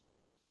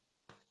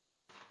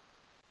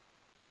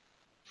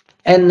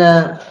 And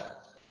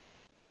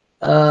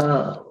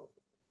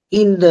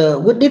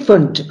with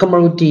different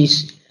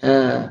commodities,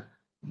 the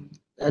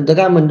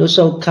government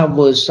also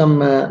covers some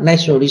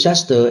natural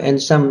disaster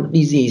and some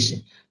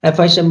disease.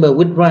 For example,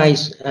 with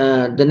rice,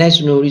 the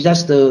natural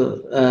disaster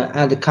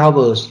are the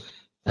covers,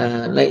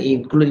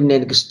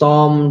 including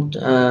storm,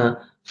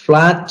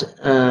 flood,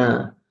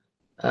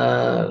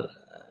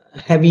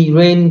 heavy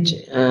rain,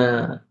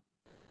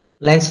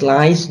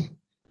 landslides,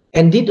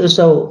 and did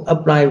also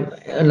apply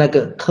like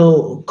a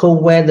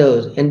cold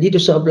weather, and did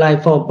also apply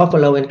for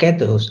buffalo and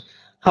cattle.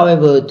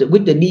 However,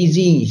 with the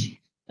disease,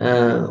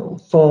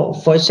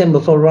 for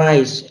example, for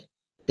rice,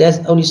 there's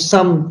only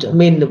some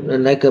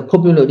main like a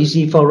popular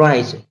disease for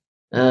rice.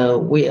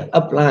 We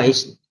apply,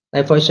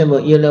 like for example,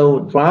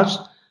 yellow drought,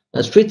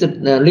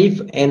 restricted leaf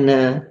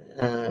and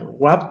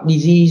rot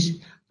disease,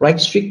 right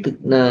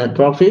restricted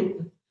drought,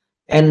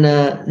 and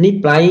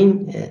nip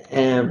blind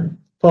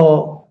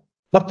for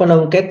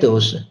buffalo and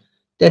cattle.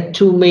 That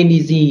two main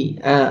disease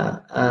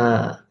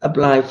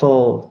apply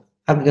for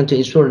agriculture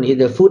insurance is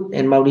the foot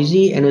and mouth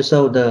disease and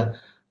also the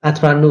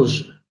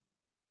anthracnose.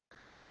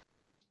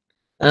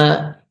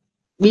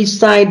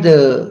 Beside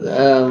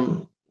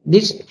the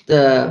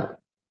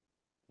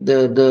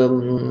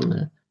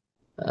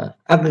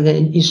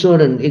agriculture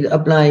insurance, it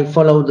apply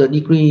follow the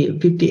decree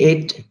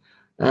 58.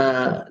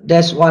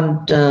 That's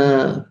one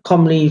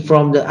commonly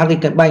from the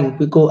agriculture bank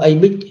we call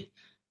ABIC.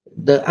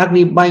 The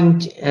agri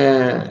bank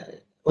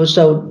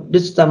also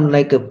did some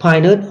like a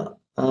pilot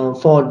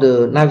for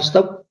the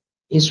livestock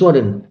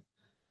insurance,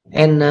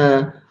 and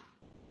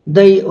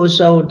they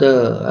also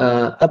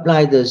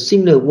apply the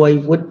similar way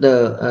with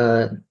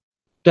the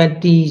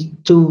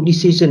 22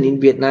 decision in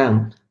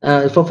Vietnam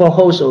for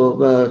host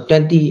of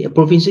 20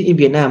 provinces in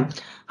Vietnam.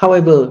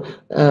 However,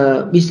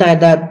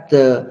 beside that,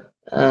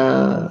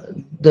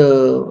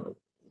 the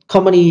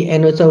company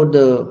and also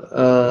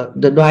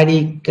the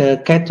dairy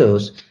cattle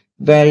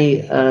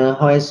very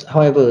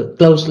however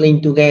close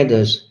linked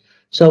together.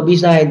 So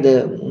beside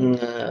the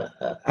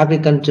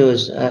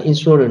agriculture's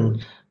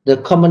insurance, the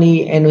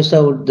company and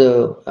also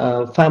the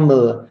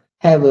farmer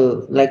have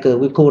like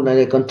we call it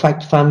a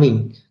contract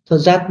farming. So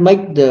that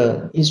make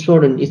the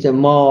insurance is a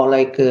more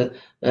like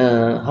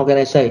how can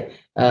I say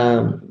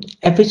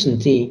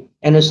efficiency,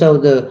 and also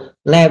the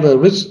level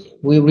risk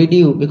will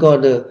reduce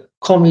because the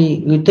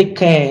company will take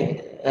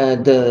care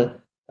the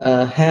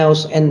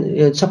house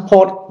and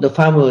support the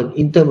farmer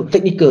in terms of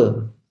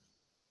technical.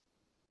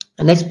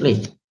 Next,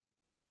 please.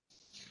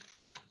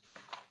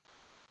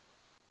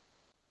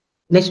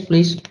 Next,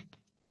 please.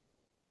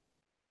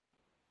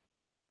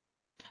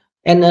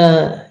 And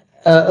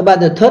about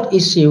the third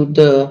issue,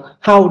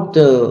 how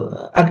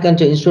the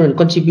agriculture insurance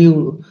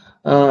contribute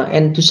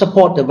and to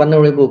support the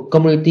vulnerable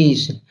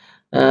communities.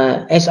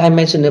 As I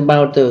mentioned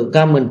about the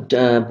government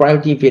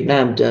priority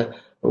Vietnam,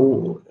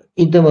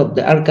 in terms of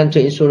the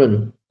agriculture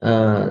insurance,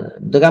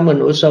 the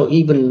government also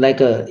even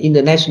like in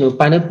the national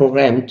pilot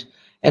program,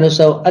 and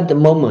also at the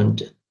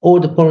moment, all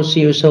the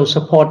policy also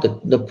support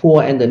the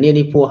poor and the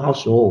nearly poor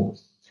household.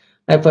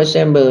 Like for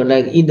example,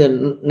 like in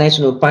the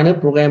national pilot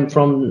program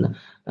from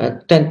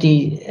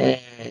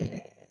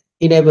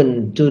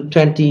 2011 to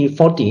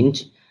 2014,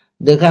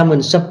 the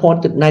government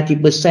supported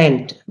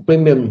 90%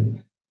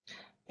 premium,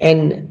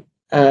 and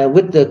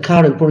with the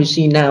current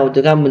policy now,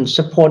 the government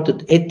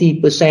supported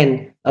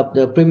 80% of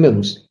the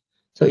premiums.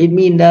 So it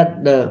means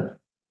that the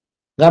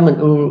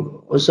government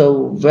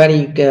also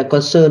very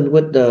concerned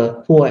with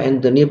the poor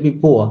and the nearly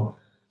poor.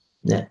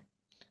 Yeah.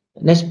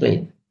 Next,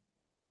 please.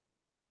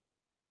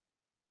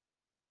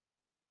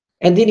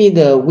 And this is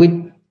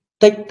we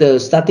take the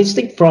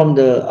statistic from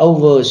the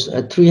over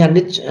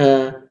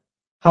 300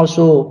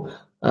 household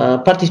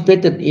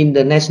participated in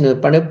the national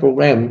pilot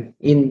program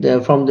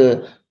from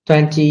the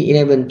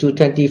 2011 to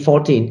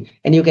 2014,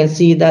 and you can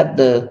see that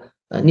the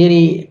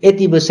nearly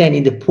 80%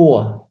 in the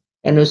poor,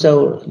 and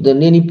also the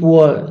nearly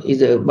poor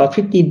is about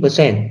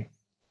 15%.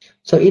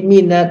 So it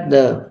means that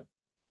the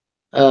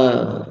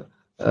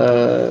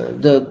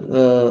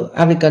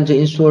agriculture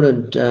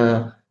insurance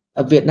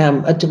of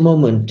Vietnam at the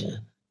moment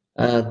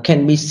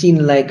can be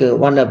seen like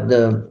one of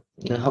the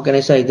how can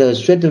I say the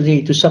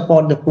strategy to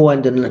support the poor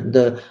and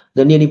the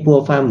nearly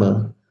poor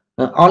farmer.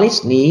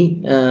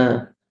 Honestly,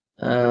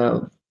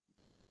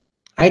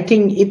 I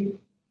think it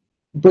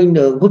bring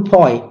a good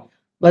point,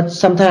 but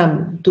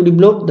sometimes to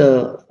develop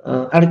the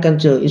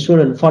agriculture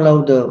insurance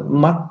follow the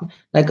market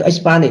like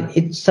expand it.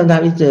 It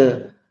sometimes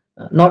it's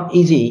not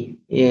easy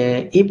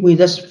if we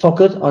just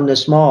focus on the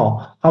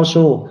small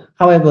household.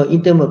 However,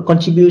 in terms of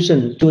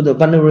contribution to the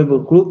vulnerable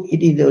group,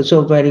 it is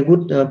also very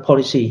good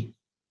policy.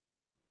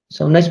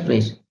 So next,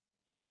 please.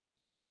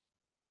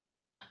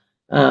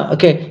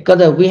 Okay,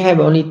 because we have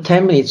only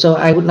 10 minutes, so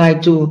I would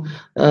like to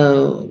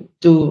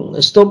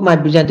stop my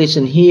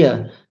presentation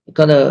here,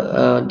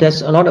 because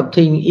there's a lot of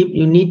things. If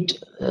you need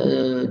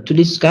to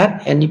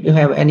discuss, and if you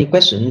have any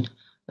questions,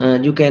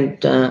 you can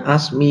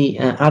ask me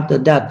after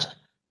that.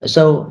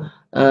 So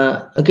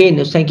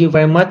again, thank you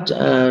very much,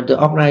 the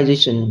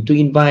organization, to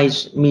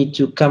invite me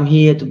to come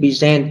here to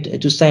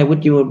present, to share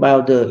with you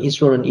about the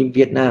insurance in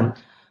Vietnam.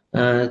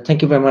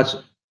 Thank you very much.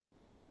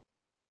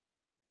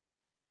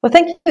 Well,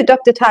 thank you,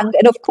 Dr. Tang.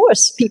 And of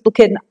course, people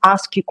can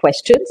ask you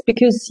questions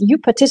because you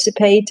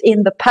participate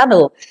in the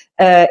panel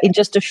in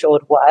just a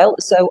short while.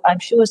 So I'm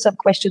sure some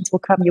questions will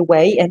come your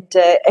way, and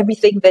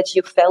everything that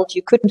you felt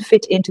you couldn't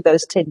fit into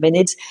those 10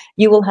 minutes,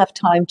 you will have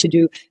time to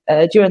do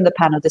during the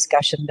panel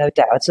discussion, no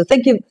doubt. So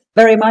thank you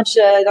very much,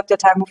 Dr.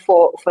 Tang,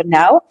 for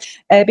now,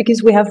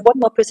 because we have one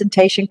more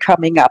presentation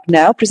coming up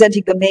now,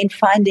 presenting the main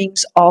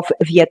findings of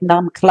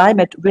Vietnam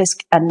climate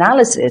risk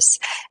analysis,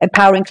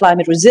 empowering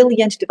climate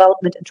resilient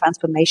development and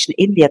transformation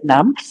in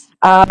Vietnam.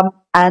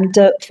 And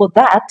for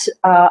that,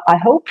 I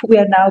hope we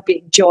are now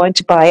being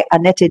joined by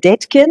Annette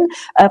Detkin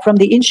from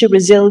the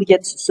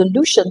InsuResilience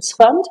Solutions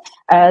Fund.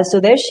 So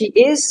there she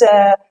is.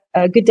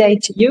 Good day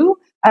to you.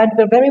 And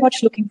we're very much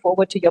looking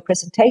forward to your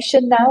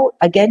presentation now.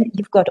 Again,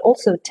 you've got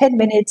also 10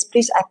 minutes.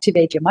 Please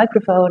activate your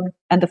microphone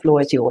and the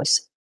floor is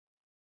yours.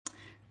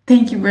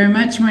 Thank you very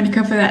much,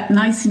 Monica, for that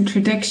nice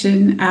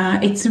introduction.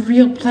 It's a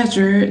real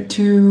pleasure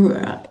to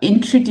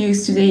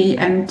introduce today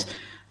and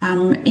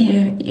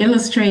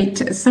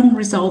illustrate some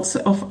results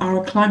of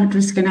our climate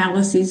risk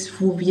analysis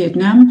for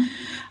Vietnam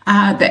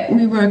that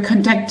we were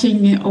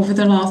conducting over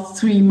the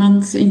last 3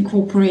 months in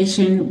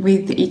cooperation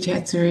with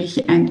ETH Zurich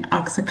and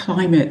AXA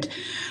Climate.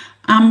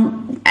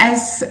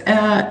 As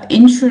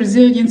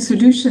InsuResilience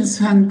Solutions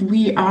Fund,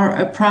 we are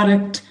a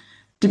product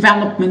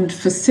development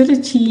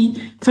facility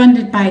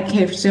funded by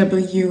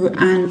KfW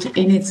and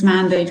in its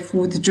mandate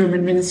for the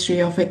German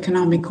Ministry of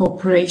Economic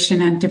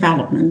Cooperation and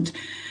Development.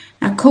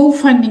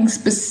 Co-funding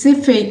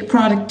specific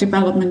product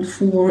development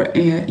for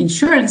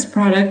insurance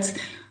products,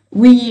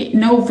 we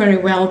know very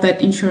well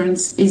that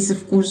insurance is,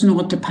 of course,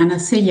 not a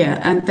panacea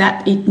and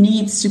that it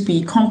needs to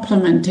be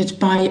complemented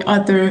by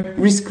other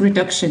risk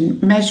reduction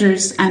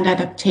measures and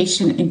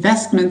adaptation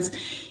investments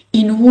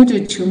in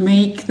order to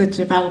make the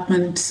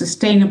development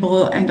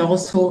sustainable and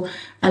also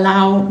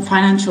allow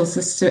financial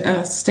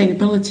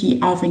sustainability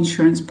of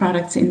insurance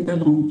products in the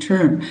long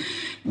term.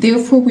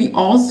 Therefore, we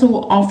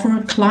also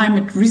offer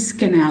climate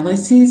risk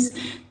analysis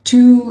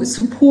to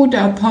support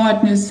our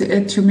partners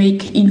to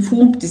make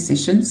informed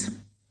decisions.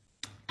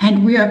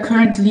 And we are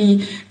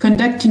currently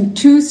conducting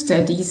 2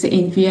 studies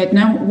in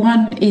Vietnam.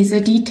 One is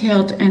a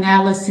detailed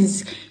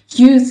analysis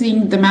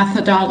using the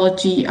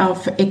methodology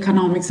of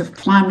economics of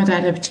climate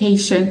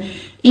adaptation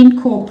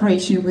in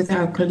cooperation with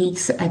our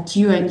colleagues at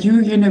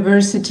UNU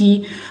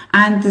University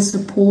and the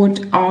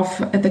support of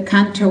the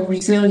Kanto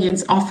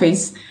Resilience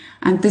Office.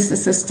 And this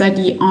is a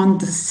study on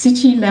the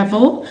city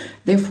level.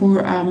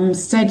 Therefore,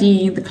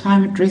 studying the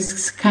climate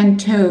risks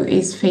Kanto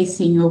is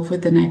facing over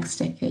the next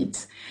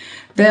decades.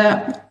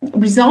 The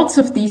results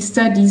of these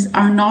studies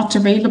are not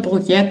available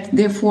yet.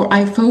 Therefore,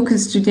 I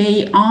focus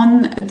today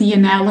on the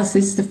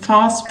analysis, the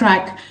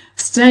fast-track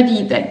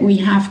study that we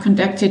have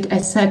conducted,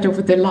 as said,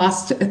 over the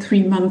last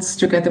 3 months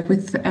together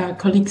with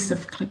colleagues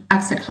of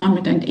AXA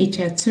Climate and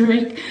ETH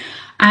Zurich.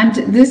 And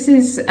this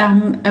is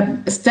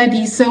a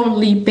study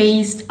solely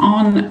based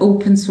on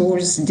open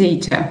source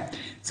data.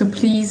 So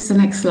please, the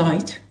next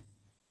slide.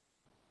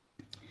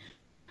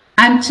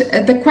 And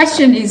the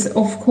question is,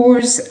 of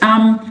course,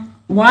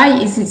 why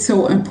is it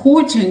so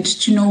important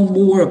to know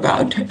more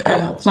about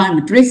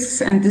climate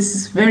risks? And this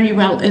is very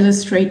well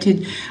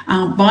illustrated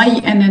by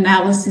an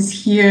analysis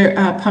here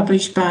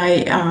published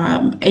by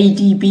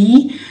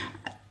ADB,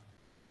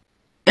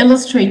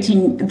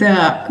 illustrating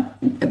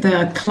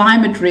the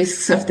climate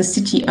risks of the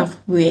city of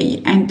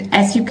Hue. And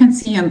as you can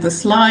see on the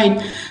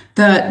slide,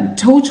 the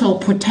total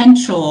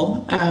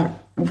potential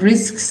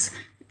risks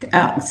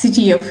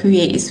city of Hue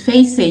is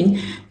facing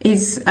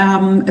is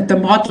the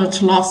modeled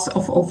loss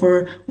of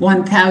over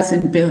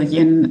 1,000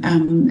 billion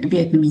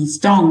Vietnamese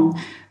dong.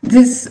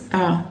 This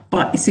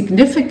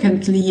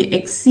significantly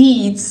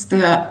exceeds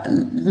the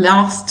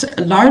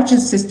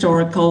largest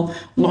historical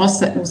loss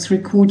that was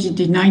recorded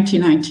in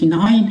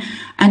 1999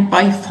 and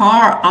by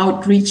far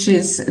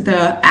outreaches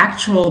the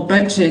actual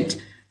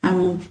budget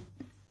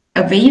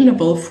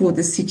available for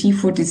the city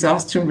for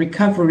disaster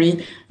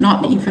recovery,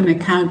 not even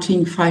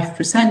accounting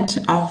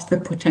 5% of the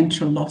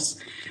potential loss.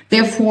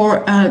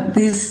 Therefore,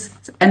 this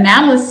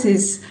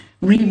analysis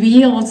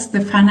reveals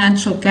the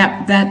financial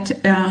gap that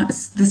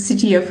the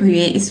city of Hue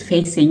is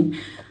facing.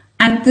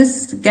 And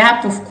this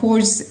gap, of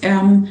course,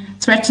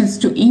 threatens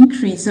to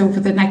increase over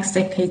the next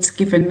decades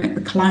given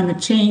the climate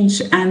change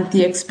and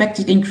the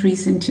expected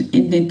increase in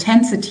the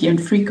intensity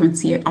and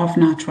frequency of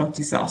natural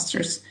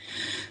disasters.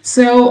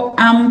 So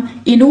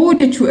in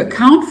order to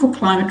account for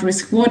climate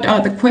risk, what are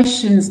the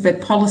questions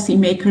that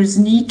policymakers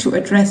need to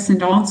address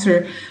and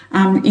answer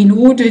in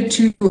order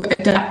to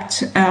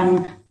adapt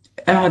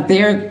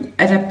their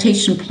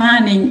adaptation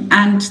planning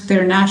and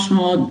their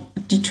national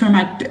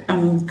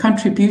determined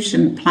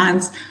contribution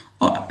plans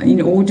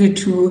in order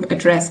to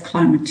address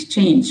climate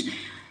change?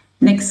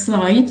 Next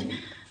slide.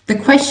 The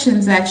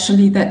questions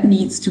actually that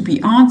needs to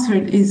be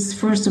answered is,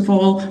 first of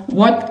all,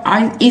 what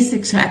is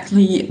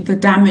exactly the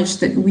damage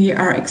that we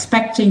are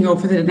expecting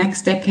over the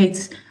next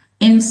decades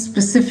in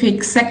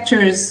specific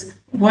sectors?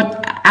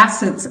 What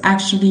assets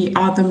actually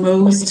are the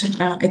most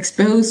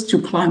exposed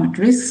to climate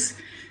risks?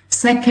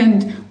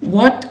 Second,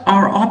 what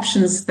are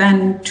options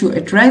then to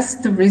address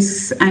the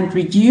risks and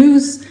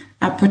reduce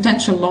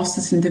potential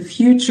losses in the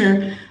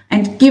future?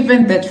 And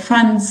given that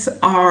funds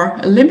are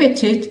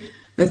limited,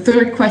 the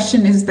third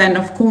question is then,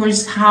 of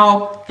course,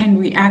 how can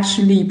we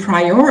actually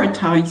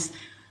prioritize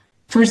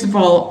First of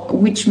all,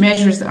 which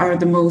measures are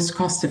the most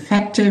cost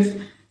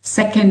effective?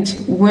 Second,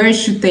 where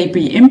should they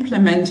be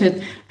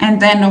implemented?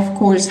 And then, of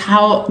course,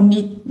 how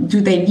do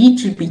they need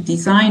to be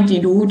designed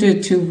in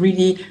order to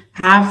really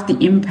have the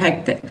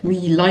impact that we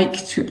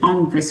like to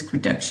on risk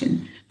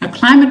reduction? Now,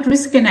 climate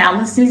risk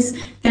analysis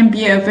can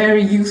be a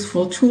very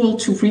useful tool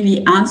to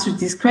really answer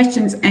these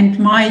questions. And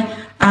my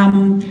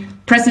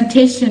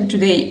presentation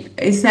today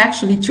is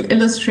actually to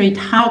illustrate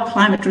how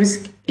climate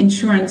risk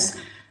insurance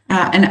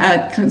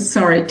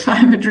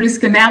climate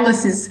risk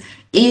analysis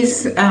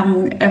is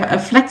a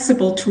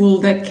flexible tool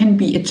that can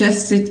be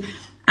adjusted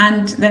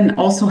and then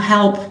also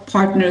help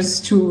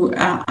partners to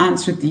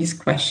answer these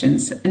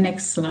questions.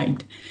 Next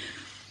slide.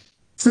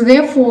 So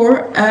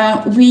therefore,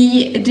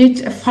 we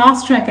did a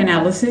fast-track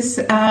analysis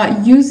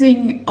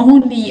using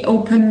only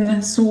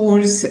open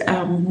source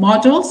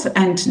models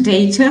and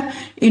data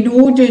in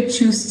order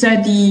to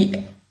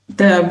study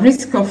the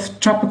risk of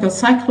tropical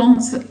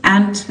cyclones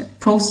and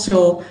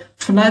coastal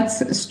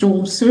floods,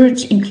 storm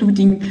surge,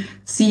 including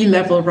sea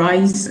level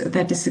rise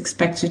that is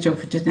expected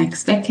over the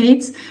next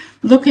decades,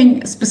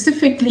 looking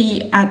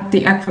specifically at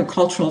the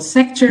agricultural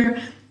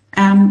sector,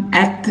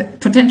 at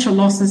potential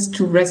losses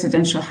to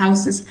residential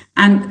houses,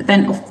 and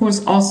then, of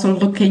course, also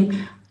looking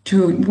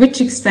to which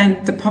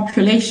extent the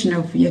population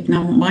of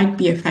Vietnam might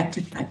be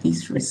affected by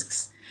these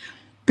risks.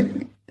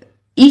 The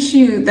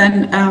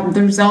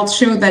results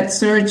show that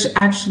surge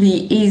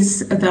actually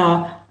is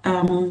the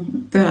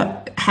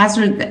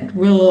hazard that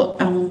will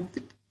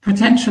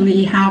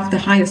potentially have the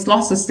highest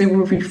losses. They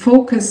will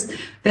refocus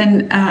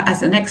then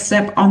as a next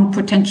step on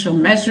potential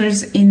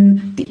measures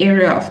in the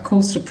area of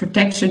coastal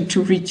protection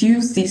to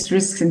reduce these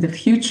risks in the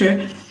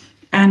future.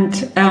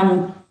 And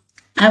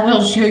I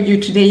will show you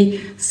today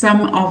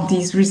some of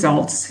these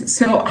results.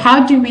 So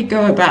how do we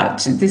go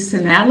about this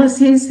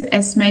analysis?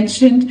 As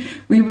mentioned,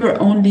 we were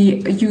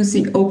only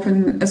using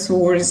open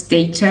source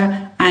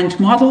data and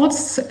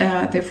models.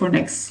 Therefore,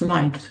 next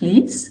slide,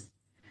 please.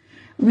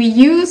 We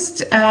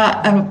used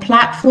a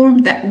platform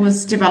that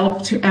was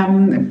developed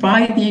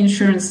by the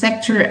insurance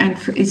sector and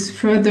is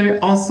further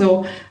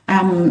also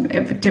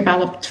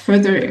developed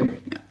further,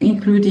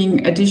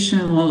 including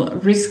additional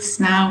risks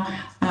now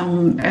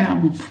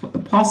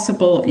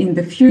possible in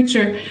the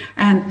future,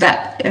 and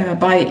that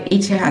by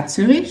ETH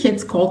Zurich.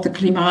 It's called the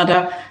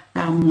Climada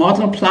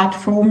model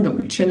platform,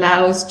 which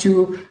allows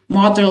to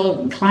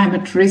model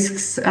climate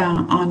risks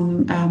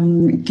on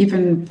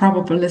given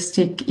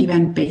probabilistic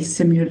event-based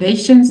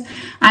simulations.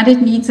 And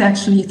it needs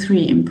actually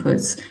three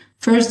inputs.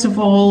 First of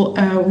all,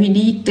 we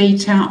need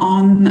data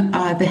on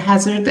the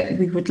hazard that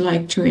we would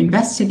like to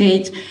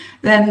investigate.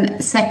 Then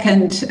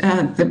second,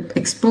 the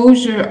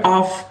exposure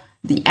of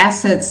the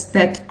assets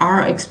that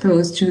are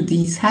exposed to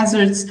these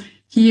hazards.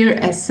 Here,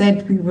 as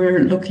said, we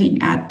were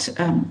looking at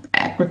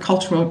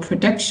agricultural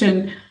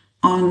production,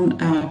 on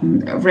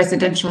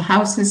residential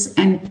houses,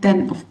 and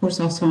then, of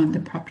course, also on the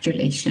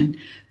population.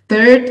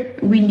 Third,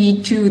 we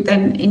need to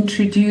then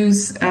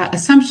introduce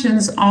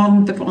assumptions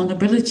on the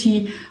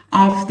vulnerability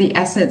of the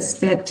assets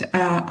that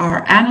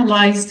are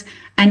analyzed.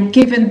 And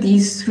given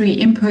these three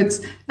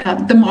inputs,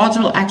 the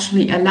model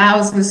actually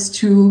allows us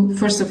to,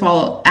 first of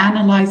all,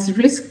 analyze the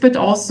risk, but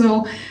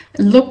also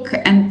look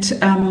and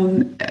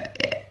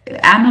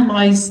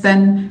analyze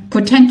then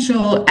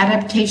potential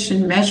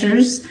adaptation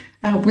measures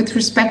with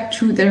respect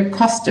to their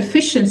cost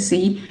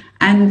efficiency,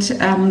 and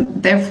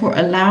therefore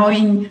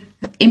allowing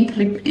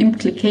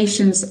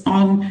implications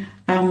on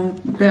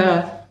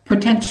the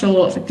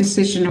potential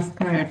decision of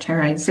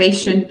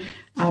prioritization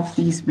of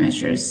these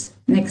measures.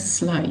 Next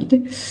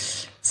slide.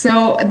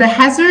 So the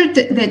hazard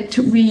that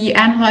we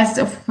analyzed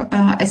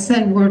I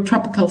said, were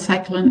tropical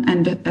cyclone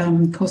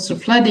and coastal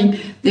flooding.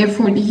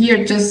 Therefore,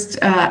 here, just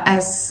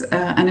as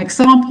an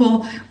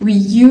example, we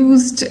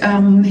used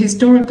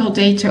historical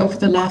data over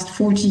the last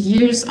 40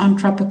 years on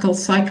tropical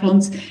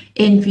cyclones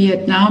in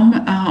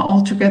Vietnam.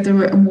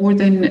 Altogether, more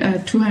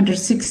than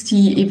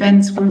 260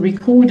 events were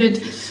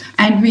recorded.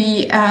 And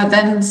we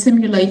then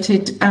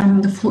simulated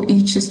for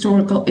each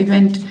historical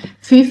event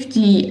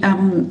 50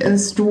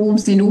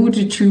 storms in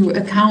order to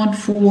account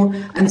for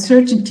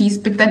uncertainties,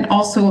 but then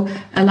also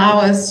allow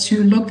us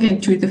to look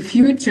into the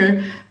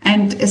future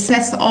and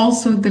assess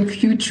also the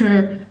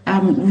future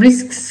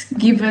risks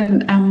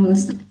given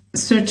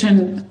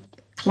certain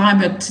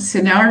climate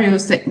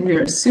scenarios that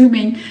we're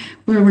assuming.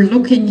 We were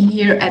looking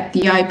here at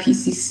the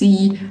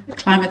IPCC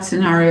climate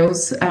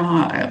scenarios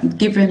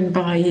given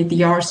by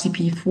the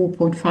RCP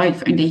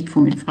 4.5 and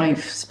 8.5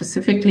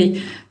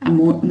 specifically, a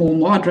more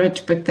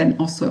moderate, but then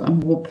also a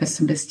more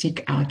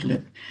pessimistic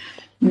outlook.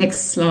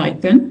 Next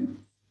slide then.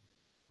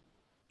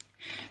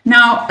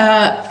 Now,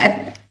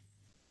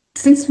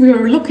 since we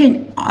were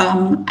looking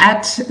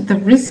at the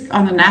risk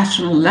on a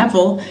national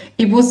level,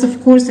 it was,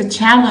 of course, a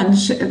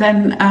challenge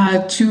then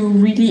to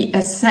really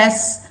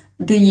assess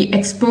the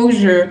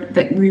exposure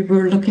that we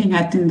were looking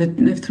at in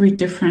the three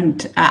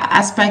different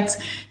aspects.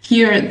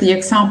 Here, the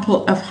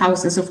example of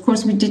houses. Of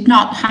course, we did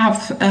not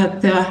have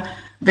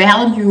the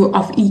value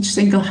of each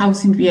single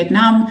house in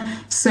Vietnam.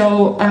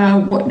 So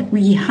what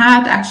we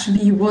had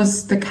actually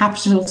was the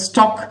capital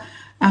stock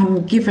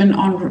given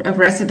on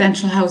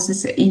residential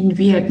houses in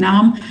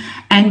Vietnam,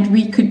 and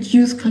we could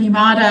use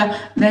Kalimata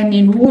then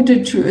in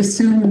order to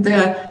assume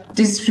the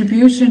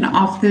distribution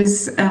of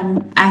this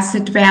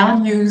asset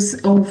values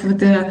over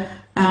the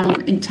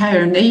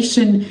entire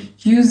nation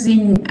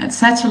using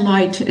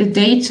satellite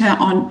data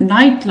on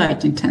night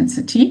light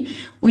intensity,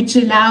 which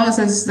allows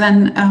us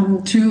then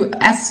to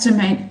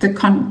estimate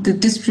the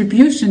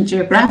distribution,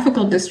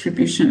 geographical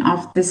distribution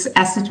of this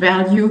asset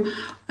value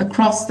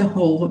across the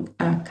whole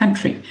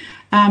country.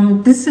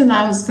 This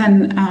allows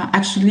then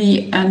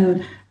actually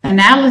an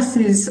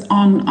analysis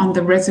on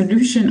the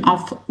resolution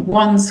of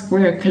 1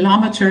 square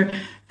kilometer,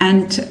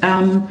 and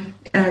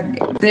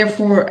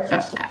therefore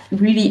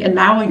really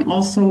allowing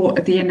also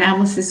the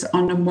analysis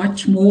on a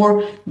much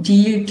more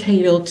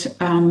detailed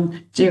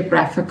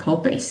geographical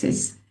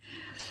basis.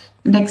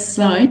 Next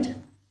slide,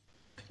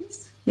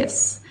 please.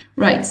 Yes.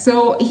 Right,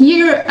 so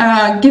here,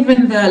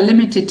 given the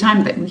limited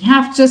time that we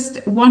have,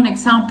 just one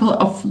example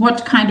of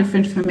what kind of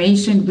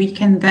information we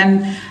can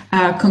then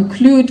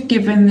conclude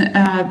given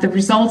the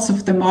results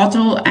of the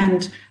model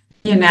and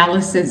the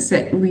analysis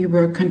that we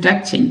were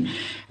conducting.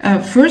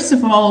 First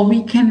of all,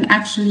 we can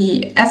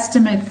actually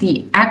estimate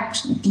the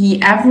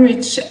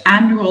average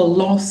annual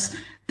loss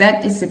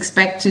that is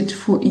expected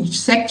for each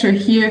sector.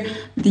 Here,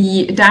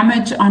 the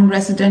damage on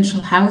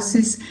residential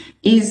houses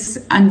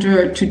is,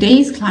 under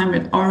today's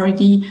climate,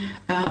 already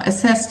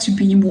assessed to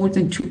be more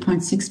than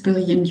 $2.6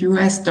 billion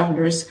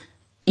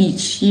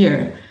each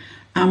year.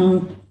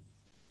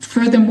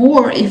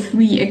 Furthermore, if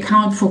we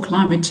account for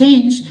climate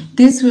change,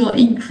 this will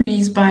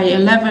increase by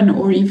 11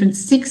 or even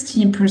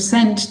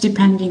 16%,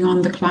 depending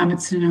on the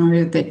climate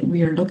scenario that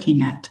we are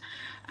looking at.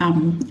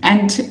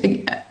 And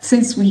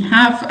since we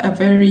have a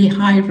very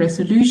high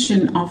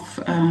resolution of,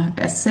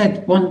 as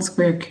said, 1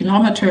 square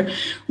kilometer,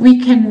 we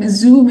can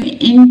zoom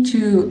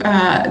into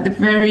the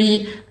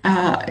very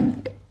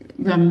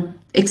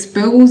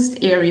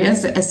exposed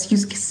areas. As you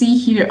see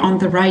here on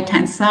the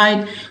right-hand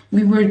side,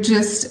 we were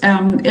just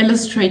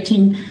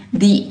illustrating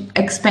the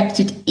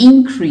expected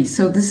increase.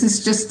 So this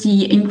is just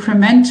the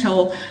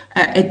incremental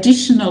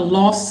additional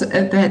loss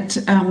that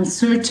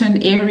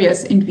certain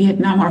areas in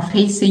Vietnam are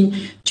facing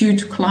due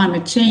to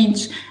climate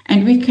change.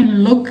 And we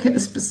can look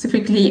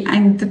specifically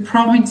at the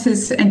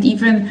provinces and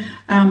even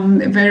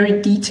very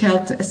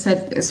detailed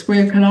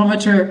square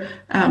kilometer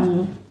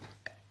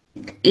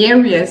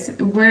areas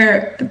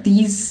where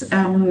these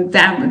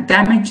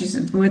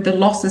damages, where the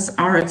losses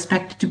are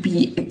expected to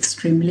be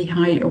extremely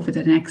high over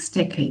the next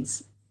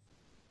decades.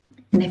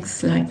 Next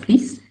slide,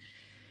 please.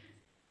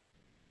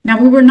 Now,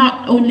 we were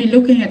not only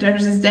looking at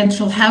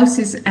residential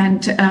houses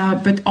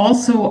but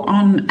also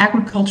on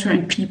agriculture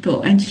and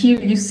people. And here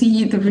you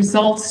see the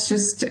results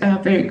just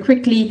very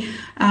quickly,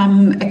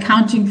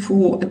 accounting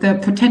for the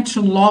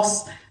potential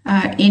loss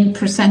in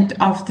percent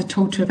of the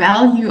total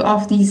value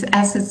of these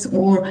assets,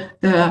 or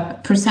the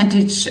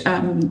percentage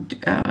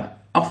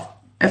of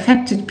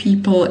affected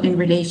people in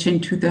relation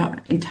to the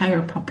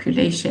entire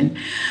population.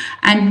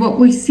 And what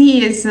we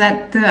see is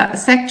that the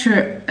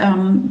sector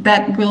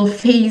that will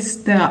face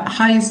the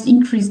highest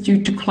increase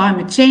due to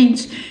climate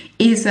change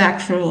is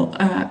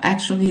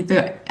actually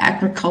the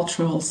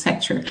agricultural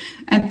sector.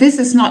 And this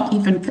is not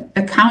even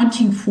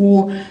accounting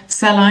for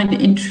saline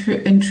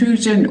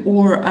intrusion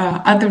or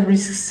other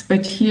risks,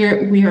 but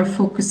here we are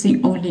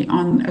focusing only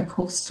on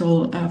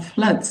coastal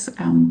floods,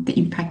 the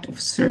impact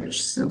of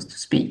surge, so to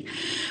speak.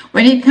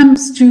 When it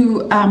comes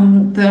to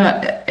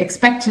the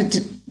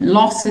expected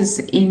losses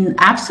in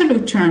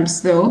absolute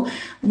terms, though,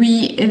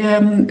 we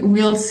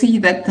will see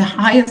that the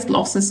highest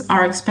losses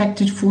are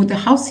expected for the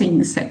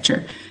housing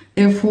sector.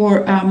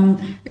 Therefore,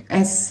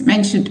 as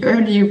mentioned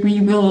earlier,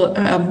 we will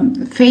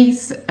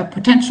face a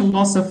potential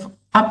loss of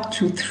up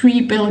to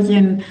 $3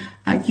 billion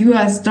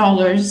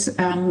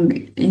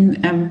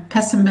in a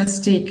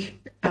pessimistic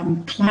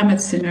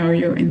climate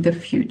scenario in the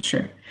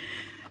future.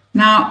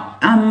 Now,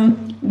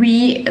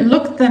 we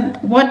looked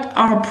at what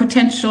are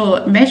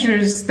potential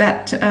measures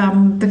that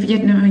the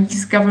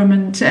Vietnamese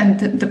government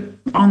and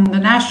on the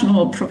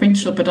national,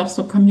 provincial, but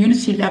also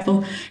community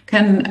level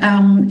can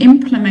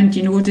implement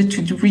in order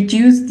to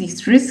reduce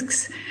these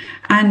risks.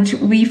 And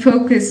we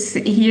focus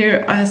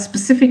here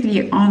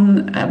specifically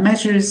on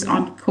measures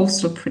on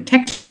coastal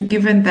protection,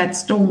 given that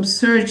storm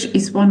surge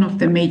is one of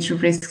the major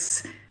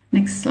risks.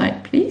 Next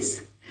slide,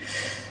 please.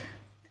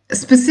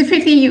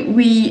 Specifically,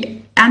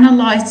 we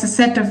analyzed a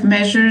set of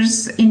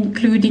measures,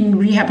 including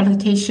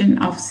rehabilitation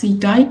of sea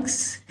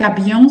dikes,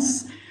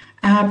 gabions,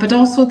 but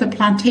also the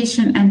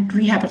plantation and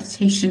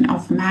rehabilitation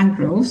of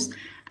mangroves,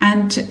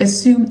 and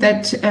assume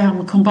that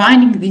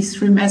combining these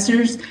three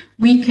measures,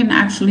 we can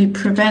actually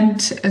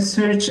prevent a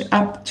surge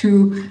up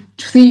to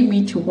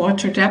 3-meter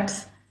water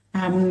depth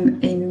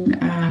in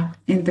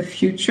the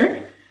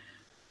future.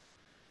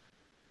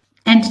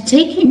 And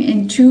taking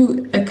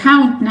into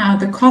account now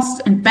the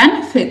costs and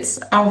benefits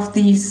of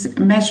these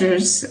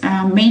measures,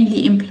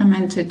 mainly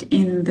implemented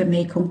in the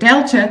Mekong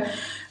Delta,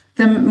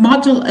 The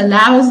model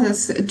allows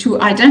us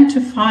to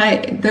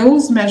identify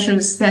those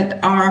measures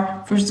that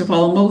are, first of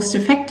all, most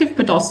effective,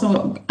 but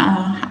also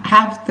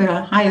have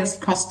the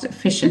highest cost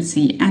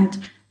efficiency. And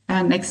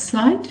next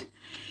slide.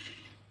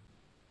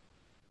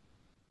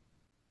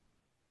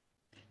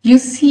 You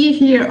see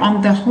here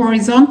on the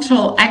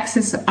horizontal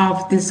axis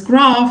of this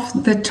graph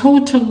the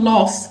total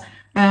loss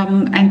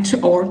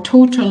or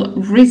total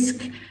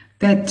risk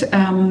that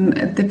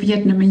the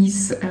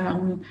Vietnamese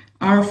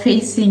are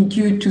facing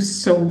due to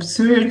storm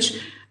surge.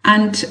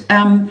 And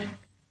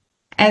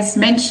as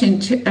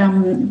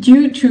mentioned,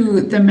 due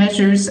to the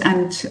measures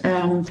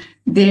and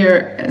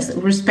their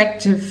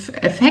respective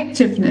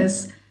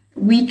effectiveness,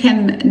 we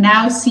can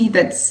now see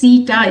that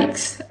sea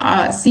dikes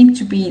seem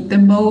to be the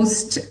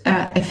most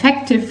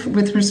effective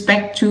with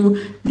respect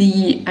to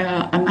the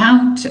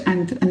amount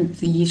and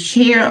the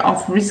share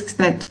of risks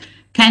that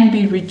can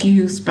be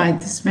reduced by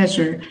this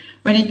measure.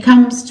 When it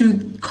comes to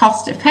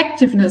cost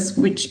effectiveness,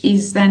 which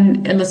is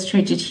then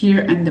illustrated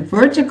here on the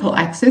vertical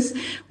axis,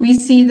 we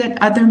see that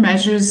other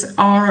measures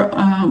are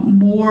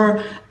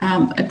more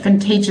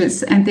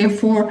advantageous, and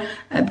therefore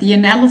the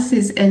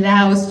analysis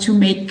allows to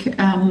make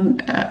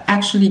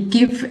actually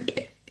give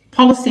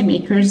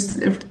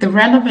policymakers the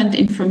relevant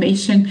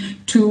information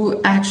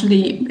to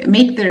actually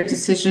make their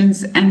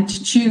decisions and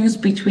choose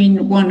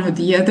between one or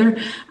the other.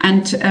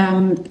 And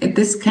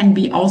this can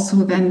be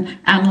also then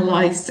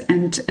analyzed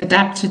and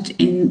adapted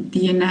in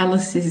the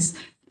analysis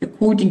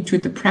according to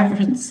the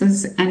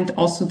preferences and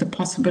also the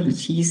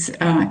possibilities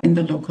in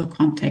the local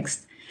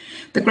context.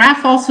 The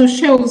graph also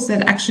shows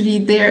that actually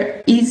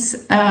there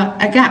is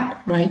a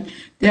gap, right?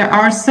 There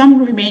are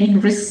some remaining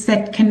risks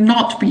that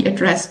cannot be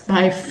addressed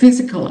by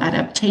physical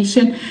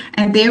adaptation,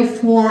 and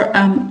therefore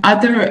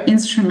other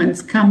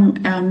instruments come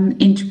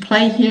into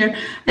play here.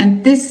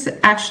 And this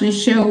actually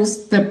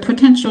shows the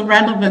potential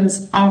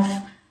relevance of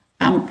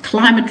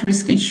climate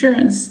risk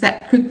insurance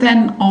that could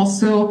then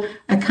also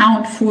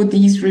account for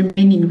these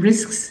remaining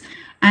risks.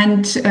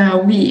 And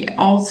we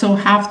also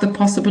have the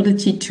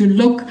possibility to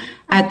look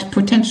at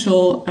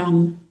potential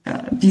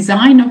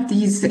design of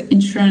these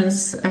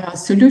insurance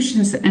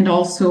solutions and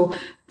also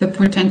the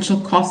potential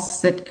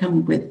costs that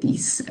come with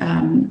these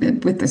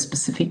with the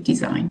specific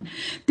design.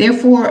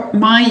 Therefore,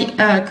 my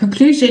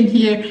conclusion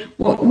here,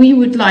 what we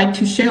would like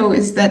to show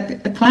is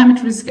that a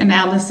climate risk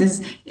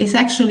analysis is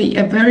actually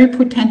a very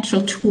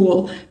potential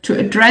tool to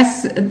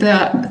address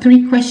the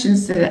three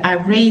questions that I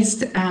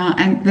raised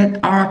and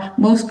that are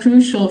most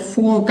crucial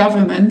for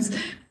governments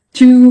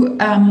to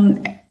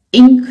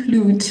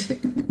include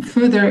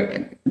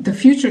further the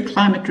future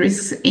climate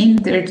risks in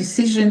their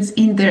decisions,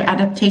 in their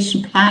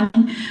adaptation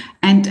planning.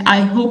 And I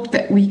hope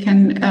that we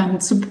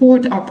can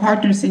support our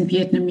partners in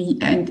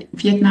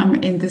Vietnam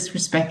in this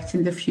respect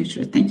in the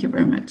future. Thank you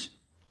very much.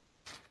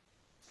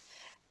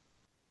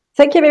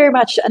 Thank you very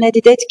much, Annette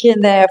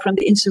Detkin there from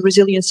the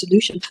InsuResilience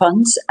Solution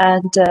Funds,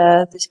 and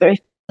this very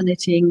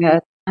fascinating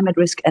climate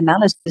risk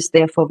analysis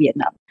there for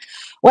Vietnam.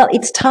 Well,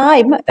 it's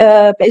time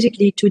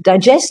basically to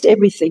digest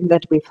everything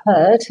that we've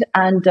heard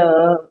and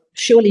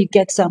surely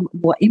get some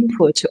more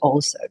input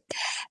also.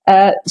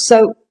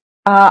 So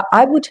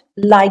I would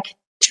like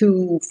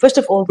to, first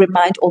of all,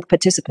 remind all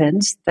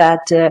participants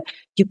that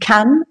you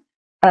can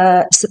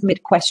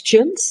submit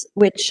questions,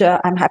 which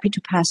I'm happy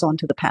to pass on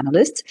to the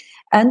panelists.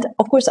 And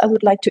of course, I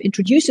would like to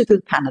introduce you to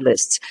the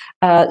panelists.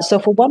 So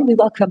for one, we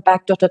welcome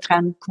back Dr.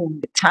 Tran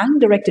Kung Tang,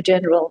 Director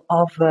General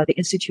of the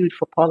Institute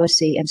for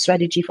Policy and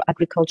Strategy for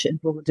Agriculture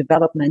and Rural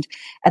Development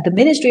at the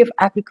Ministry of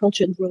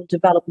Agriculture and Rural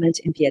Development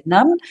in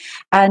Vietnam.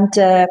 And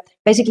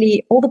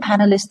basically, all the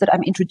panelists that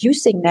I'm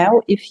introducing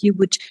now, if you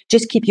would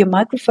just keep your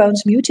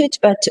microphones muted,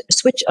 but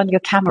switch on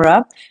your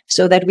camera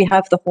so that we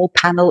have the whole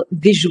panel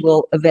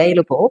visual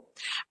available.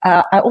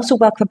 I also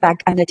welcome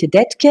back Annette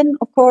Detkin,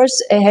 of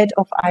course, Head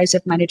of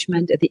ISF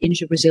Management at the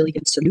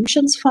InsuResilience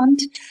Solutions Fund.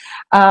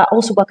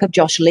 Also welcome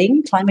Josh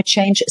Ling, Climate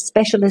Change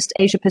Specialist,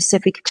 Asia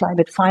Pacific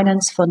Climate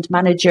Finance Fund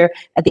Manager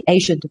at the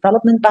Asian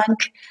Development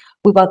Bank.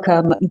 We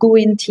welcome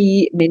Nguyen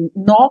Thi Minh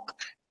Ngoc,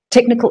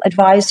 Technical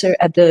Advisor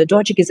at the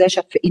Deutsche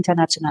Gesellschaft für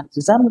internationale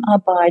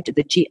Zusammenarbeit,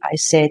 the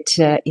GIZ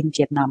in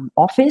Vietnam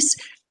office.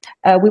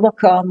 We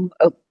welcome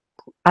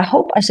I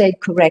hope I say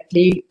it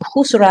correctly,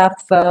 Khusraf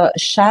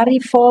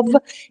Sharifov,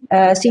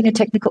 Senior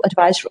Technical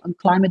Advisor on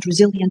Climate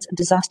Resilience and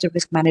Disaster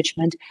Risk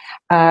Management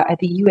at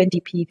the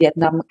UNDP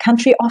Vietnam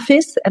Country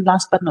Office. And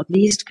last but not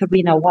least,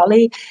 Karina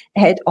Wally,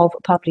 Head of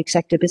Public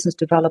Sector Business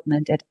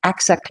Development at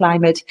AXA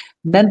Climate,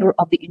 member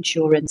of the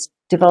Insurance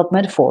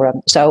Development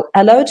Forum. So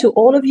hello to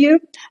all of you.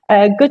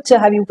 Good to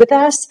have you with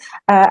us.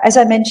 As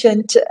I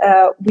mentioned,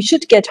 we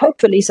should get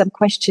hopefully some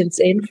questions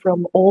in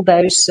from all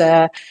those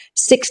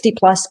 60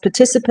 plus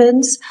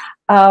participants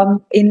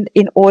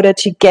in order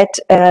to get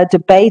a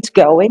debate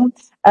going.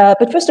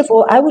 But first of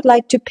all, I would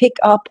like to pick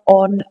up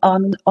on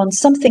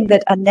something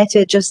that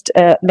Annette just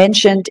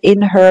mentioned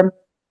in her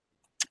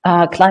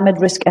climate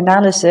risk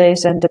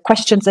analysis and the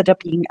questions that are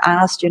being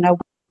asked, you know,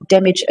 what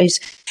damage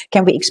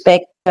can we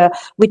expect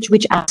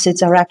which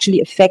assets are actually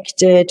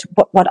affected,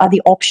 what are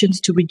the options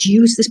to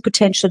reduce this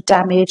potential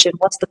damage, and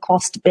what's the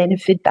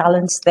cost-benefit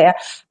balance there.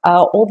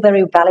 All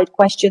very valid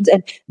questions.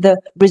 And the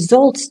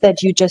results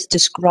that you just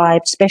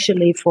described,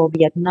 especially for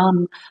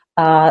Vietnam,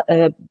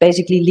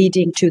 basically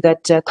leading to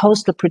that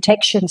coastal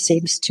protection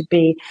seems to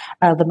be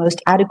the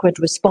most adequate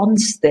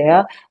response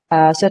there,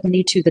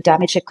 certainly to the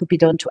damage that could be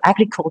done to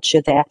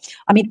agriculture there.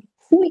 I mean,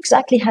 who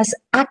exactly has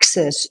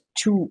access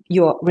to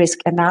your risk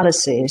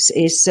analysis?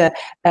 Is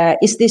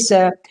this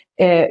are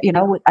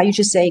you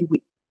just saying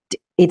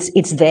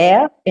it's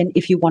there, and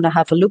if you want to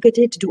have a look at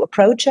it, do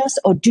approach us,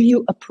 or do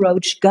you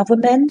approach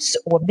governments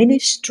or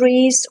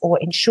ministries or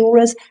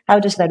insurers? How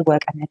does that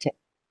work, Annette?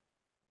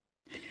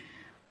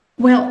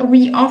 Well,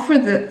 we offer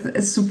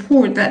the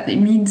support. That it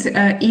means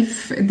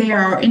if there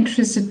are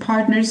interested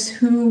partners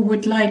who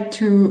would like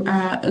to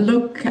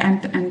look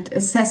and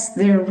assess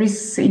their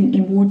risks in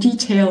more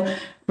detail,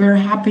 we're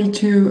happy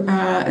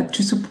to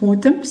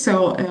support them.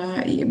 So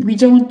we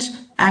don't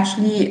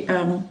actually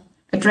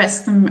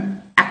address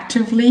them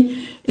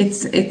actively.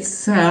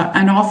 It's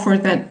an offer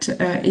that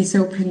is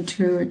open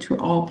to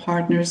all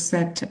partners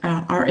that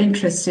are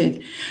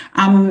interested.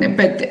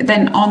 But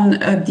then on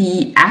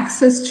the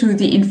access to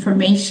the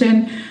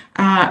information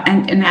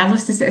and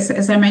analysis,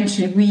 as I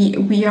mentioned,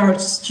 we are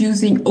just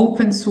using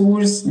open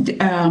source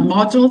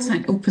models,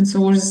 and open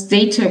source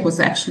data was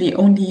actually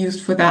only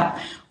used for that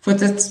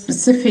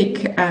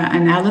specific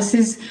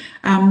analysis.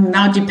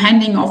 Now,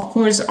 depending, of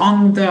course,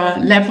 on the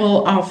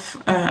level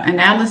of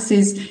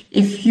analysis,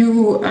 if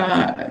you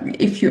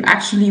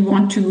actually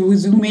want to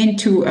zoom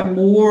into a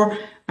more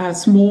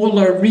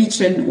smaller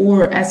region,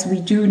 or as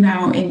we do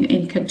now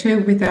in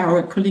Canton with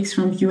our colleagues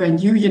from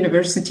UNU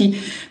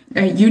University,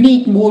 you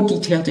need more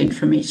detailed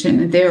information.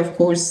 And there, of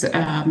course,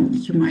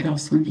 you might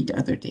also need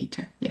other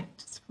data. Yeah.